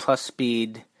 he has plus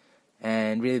speed,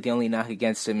 and really the only knock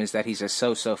against him is that he's a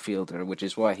so-so fielder, which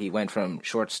is why he went from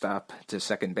shortstop to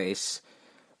second base.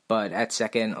 But at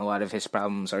second, a lot of his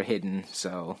problems are hidden,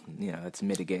 so, it's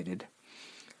mitigated.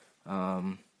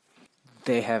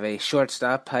 They have a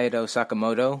shortstop, Hayato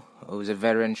Sakamoto, who's a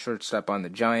veteran shortstop on the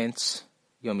Giants,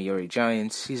 Yomiuri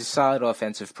Giants. He's a solid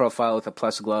offensive profile with a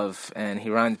plus glove, and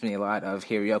he reminds me a lot of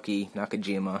Hiroyuki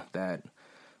Nakajima that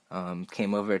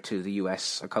came over to the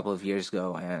U.S. a couple of years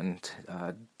ago and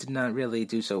did not really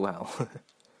do so well.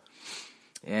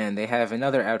 And they have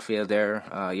another outfielder,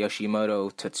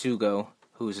 Yoshimoto Tatsugo,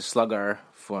 who's a slugger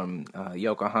from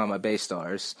Yokohama Bay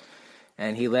Stars,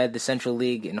 and he led the Central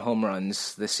League in home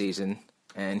runs this season,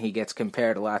 and he gets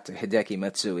compared a lot to Hideki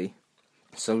Matsui.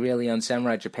 So really on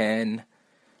Samurai Japan,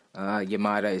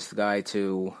 Yamada is the guy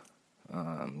to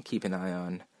keep an eye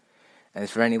on. As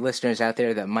for any listeners out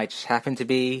there that might just happen to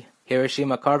be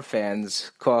Hiroshima Carp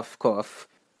fans, cough, cough,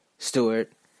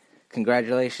 Stuart,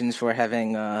 congratulations for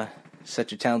having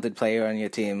such a talented player on your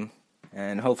team,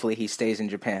 and hopefully he stays in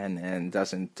Japan and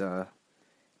doesn't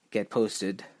get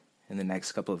posted in the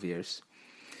next couple of years.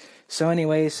 So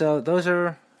anyway, those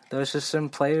are some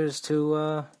players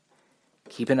to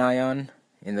keep an eye on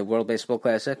in the World Baseball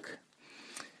Classic.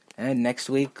 And next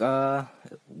week,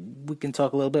 we can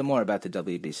talk a little bit more about the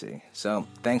WBC. So,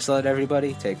 thanks a lot,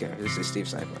 everybody. Take care. This is Steve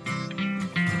Seibler.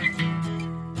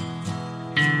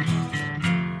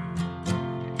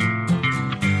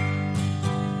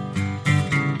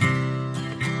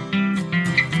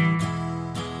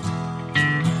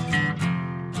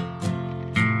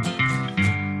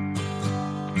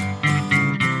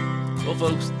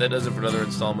 folks, that does it for another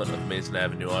installment of Amazing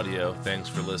Avenue Audio. Thanks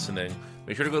for listening.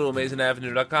 Make sure to go to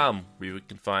AmazingAvenue.com, where you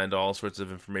can find all sorts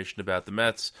of information about the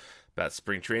Mets, about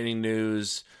spring training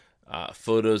news,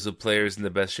 photos of players in the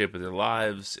best shape of their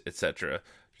lives, etc.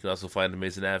 You can also find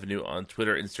Amazing Avenue on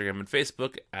Twitter, Instagram, and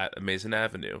Facebook at Amazing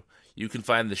Avenue. You can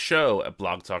find the show at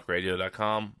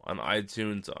blogtalkradio.com, on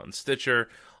iTunes, on Stitcher,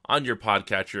 on your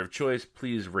podcatcher of choice.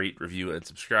 Please rate, review, and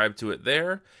subscribe to it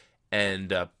there.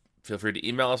 And feel free to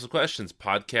email us with questions,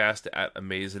 podcast at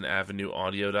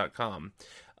amazingavenueaudio.com.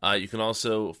 You can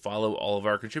also follow all of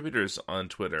our contributors on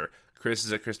Twitter. Chris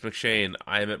is at Chris McShane.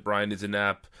 I am at Brian Needs a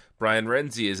Nap. Brian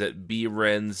Renzi is at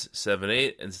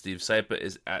brenz78, and Steve Sypa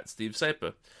is at Steve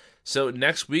Sypa. So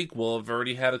next week we'll have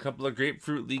already had a couple of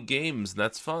Grapefruit League games, and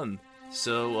that's fun.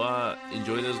 So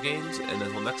enjoy those games, and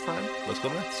until next time, let's go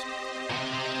Mets.